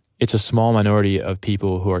it's a small minority of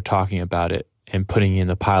people who are talking about it and putting in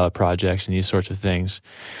the pilot projects and these sorts of things.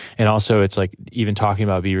 And also, it's like, even talking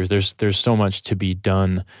about beavers, there's so much to be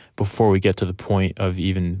done before we get to the point of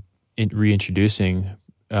even reintroducing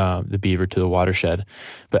the beaver to the watershed.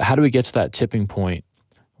 But how do we get to that tipping point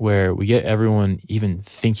where we get everyone even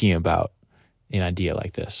thinking about an idea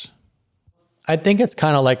like this? I think it's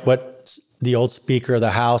kind of like what the old Speaker of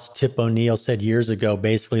the House, Tip O'Neill, said years ago,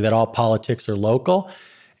 basically that all politics are local.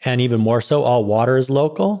 And even more so, all water is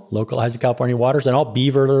local, localized California waters, and all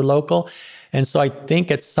beaver are local. And so I think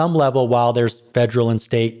at some level, while there's federal and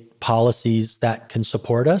state policies that can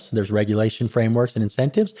support us, there's regulation frameworks and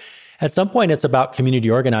incentives, at some point it's about community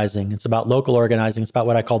organizing. It's about local organizing. It's about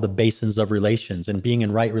what I call the basins of relations and being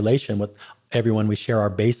in right relation with everyone we share our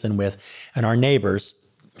basin with and our neighbors,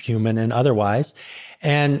 human and otherwise.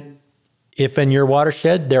 And if in your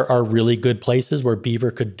watershed there are really good places where beaver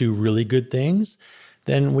could do really good things,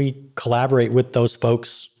 then we collaborate with those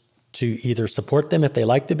folks to either support them if they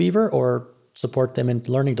like the beaver or support them in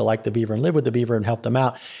learning to like the beaver and live with the beaver and help them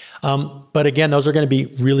out. But again, those are going to be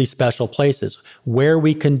really special places where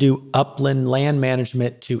we can do upland land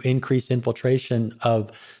management to increase infiltration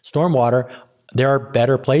of stormwater. There are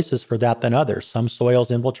better places for that than others. Some soils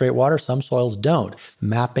infiltrate water, some soils don't.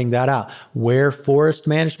 Mapping that out. Where forest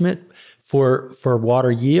management for water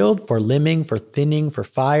yield, for limbing, for thinning, for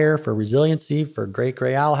fire, for resiliency, for great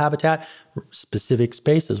gray owl habitat, specific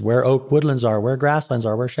spaces, where oak woodlands are, where grasslands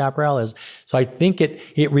are, where chaparral is. So I think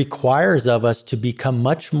it requires of us to become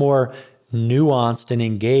much more nuanced and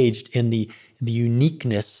engaged in the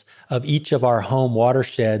uniqueness of each of our home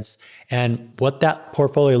watersheds and what that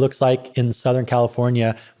portfolio looks like in Southern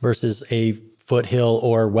California versus a foothill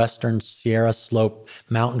or Western Sierra Slope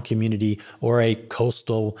mountain community or a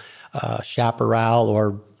coastal chaparral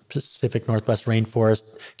or Pacific Northwest rainforest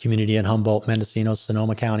community in Humboldt, Mendocino,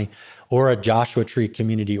 Sonoma County, or a Joshua Tree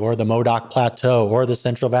community or the Modoc Plateau or the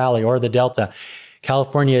Central Valley or the Delta.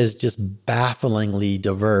 California is just bafflingly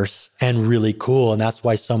diverse and really cool. And that's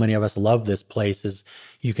why so many of us love this place. Is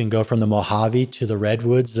you can go from the Mojave to the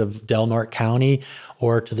Redwoods of Del Norte County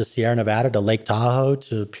or to the Sierra Nevada, to Lake Tahoe,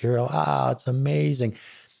 to Puro. It's amazing.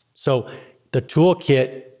 So the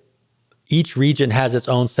toolkit, each region has its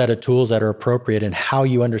own set of tools that are appropriate, and how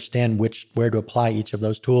you understand where to apply each of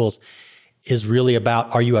those tools is really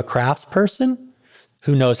about, are you a craftsperson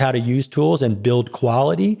who knows how to use tools and build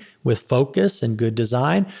quality with focus and good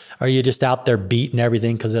design? Or are you just out there beating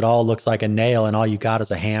everything because it all looks like a nail and all you got is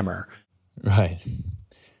a hammer? Right.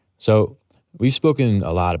 So we've spoken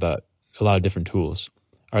a lot about a lot of different tools.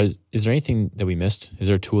 Is there anything that we missed? Is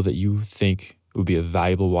there a tool that you think would be a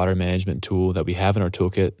valuable water management tool that we have in our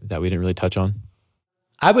toolkit that we didn't really touch on?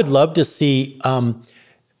 I would love to see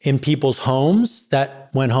in people's homes, that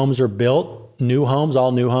when homes are built, new homes,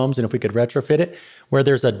 all new homes, and if we could retrofit it, where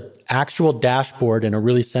there's an actual dashboard in a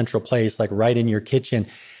really central place, like right in your kitchen.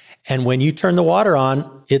 And when you turn the water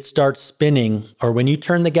on, it starts spinning. Or when you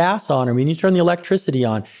turn the gas on, or when you turn the electricity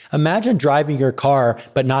on. Imagine driving your car,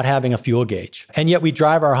 but not having a fuel gauge. And yet we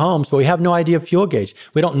drive our homes, but we have no idea of fuel gauge.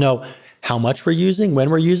 We don't know how much we're using, when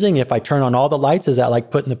we're using. If I turn on all the lights, is that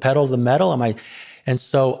like putting the pedal to the metal? And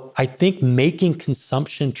so I think making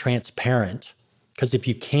consumption transparent, because if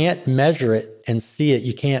you can't measure it and see it,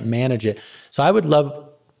 you can't manage it. So I would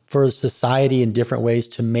love for society in different ways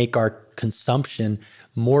to make our consumption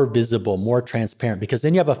more visible, more transparent, because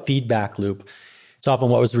then you have a feedback loop. It's often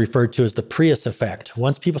what was referred to as the Prius effect.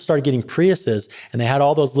 Once people started getting Priuses and they had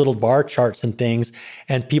all those little bar charts and things,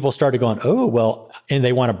 and people started going, oh, well, and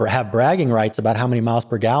they want to have bragging rights about how many miles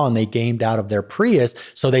per gallon they gained out of their Prius.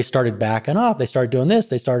 So they started backing off. They started doing this.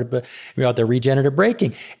 They started their regenerative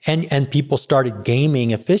braking, and people started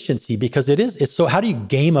gaming efficiency, because it's so, how do you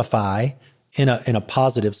gamify in a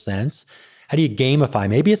positive sense? How do you gamify?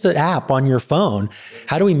 Maybe it's an app on your phone.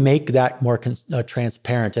 How do we make that more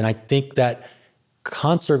transparent? And I think that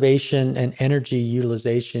conservation and energy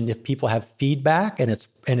utilization, if people have feedback and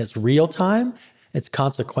it's real time, it's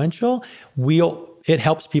consequential, it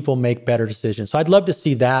helps people make better decisions. So I'd love to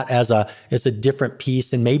see that as a different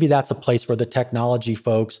piece. And maybe that's a place where the technology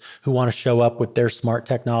folks who want to show up with their smart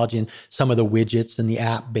technology and some of the widgets and the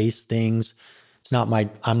app-based things,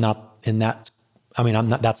 I'm not in that I mean,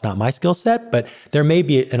 that's not my skill set, but there may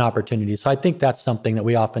be an opportunity. So I think that's something that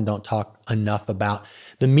we often don't talk enough about.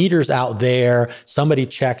 The meter's out there, somebody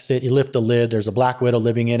checks it, you lift the lid, there's a black widow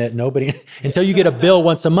living in it, nobody, until you get a bill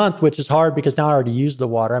once a month, which is hard because now I already used the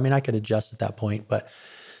water. I mean, I could adjust at that point, but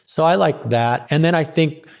so I like that. And then I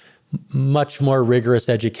think much more rigorous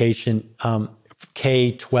education,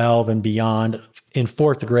 K-12 and beyond. In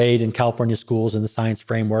fourth grade in California schools in the science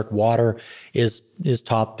framework, water is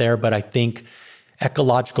taught there, but I think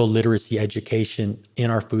ecological literacy education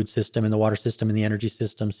in our food system, in the water system, in the energy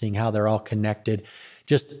system, seeing how they're all connected,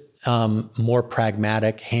 just more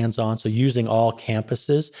pragmatic, hands-on. So using all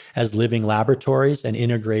campuses as living laboratories and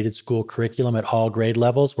integrated school curriculum at all grade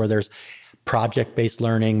levels where there's project-based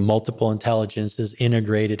learning, multiple intelligences,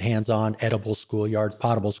 integrated, hands-on, edible schoolyards,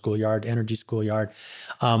 potable schoolyard, energy schoolyard,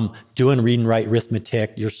 doing read and write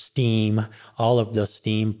arithmetic, your STEAM, all of the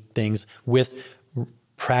STEAM things with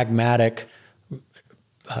pragmatic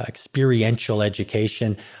experiential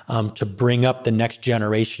education to bring up the next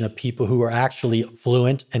generation of people who are actually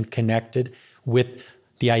fluent and connected with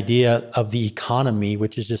the idea of the economy,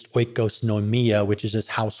 which is just oikosnomia, which is just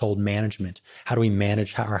household management. How do we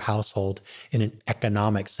manage our household in an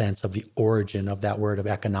economic sense of the origin of that word of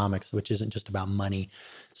economics, which isn't just about money.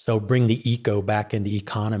 So bring the eco back into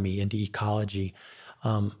economy, into ecology.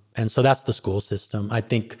 And so that's the school system. I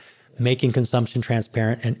think making consumption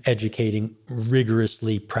transparent and educating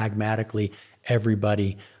rigorously, pragmatically,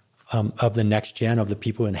 everybody of the next gen, of the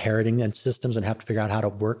people inheriting the systems and have to figure out how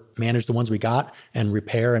to manage the ones we got and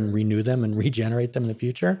repair and renew them and regenerate them in the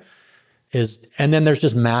future and then there's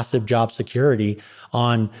just massive job security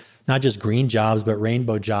on not just green jobs, but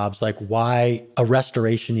rainbow jobs. Like why a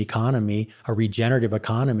restoration economy, a regenerative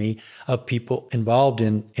economy of people involved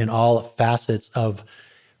in all facets of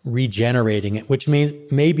regenerating it, which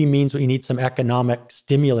maybe means we need some economic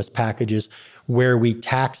stimulus packages where we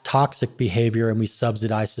tax toxic behavior and we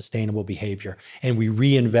subsidize sustainable behavior, and we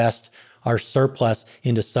reinvest our surplus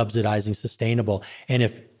into subsidizing sustainable. And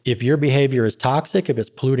if your behavior is toxic, if it's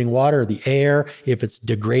polluting water, the air, if it's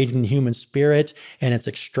degrading human spirit and it's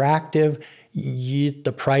extractive,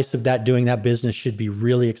 the price of doing that business should be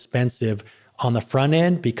really expensive on the front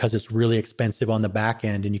end because it's really expensive on the back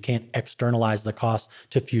end, and you can't externalize the cost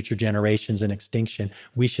to future generations and extinction.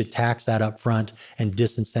 We should tax that up front and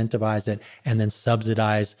disincentivize it and then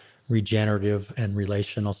subsidize regenerative and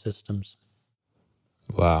relational systems.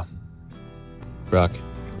 Wow. Brock,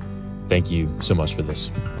 thank you so much for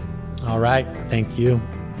this. All right. Thank you.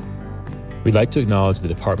 We'd like to acknowledge the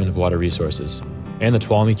Department of Water Resources and the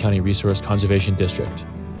Tuolumne County Resource Conservation District,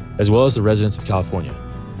 as well as the residents of California,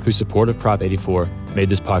 whose support of Prop 84 made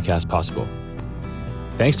this podcast possible.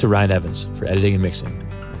 Thanks to Ryan Evans for editing and mixing.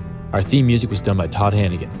 Our theme music was done by Todd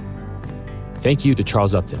Hannigan. Thank you to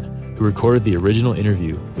Charles Upton, who recorded the original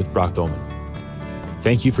interview with Brock Dolman.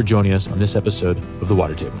 Thank you for joining us on this episode of The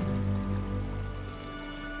Water Table.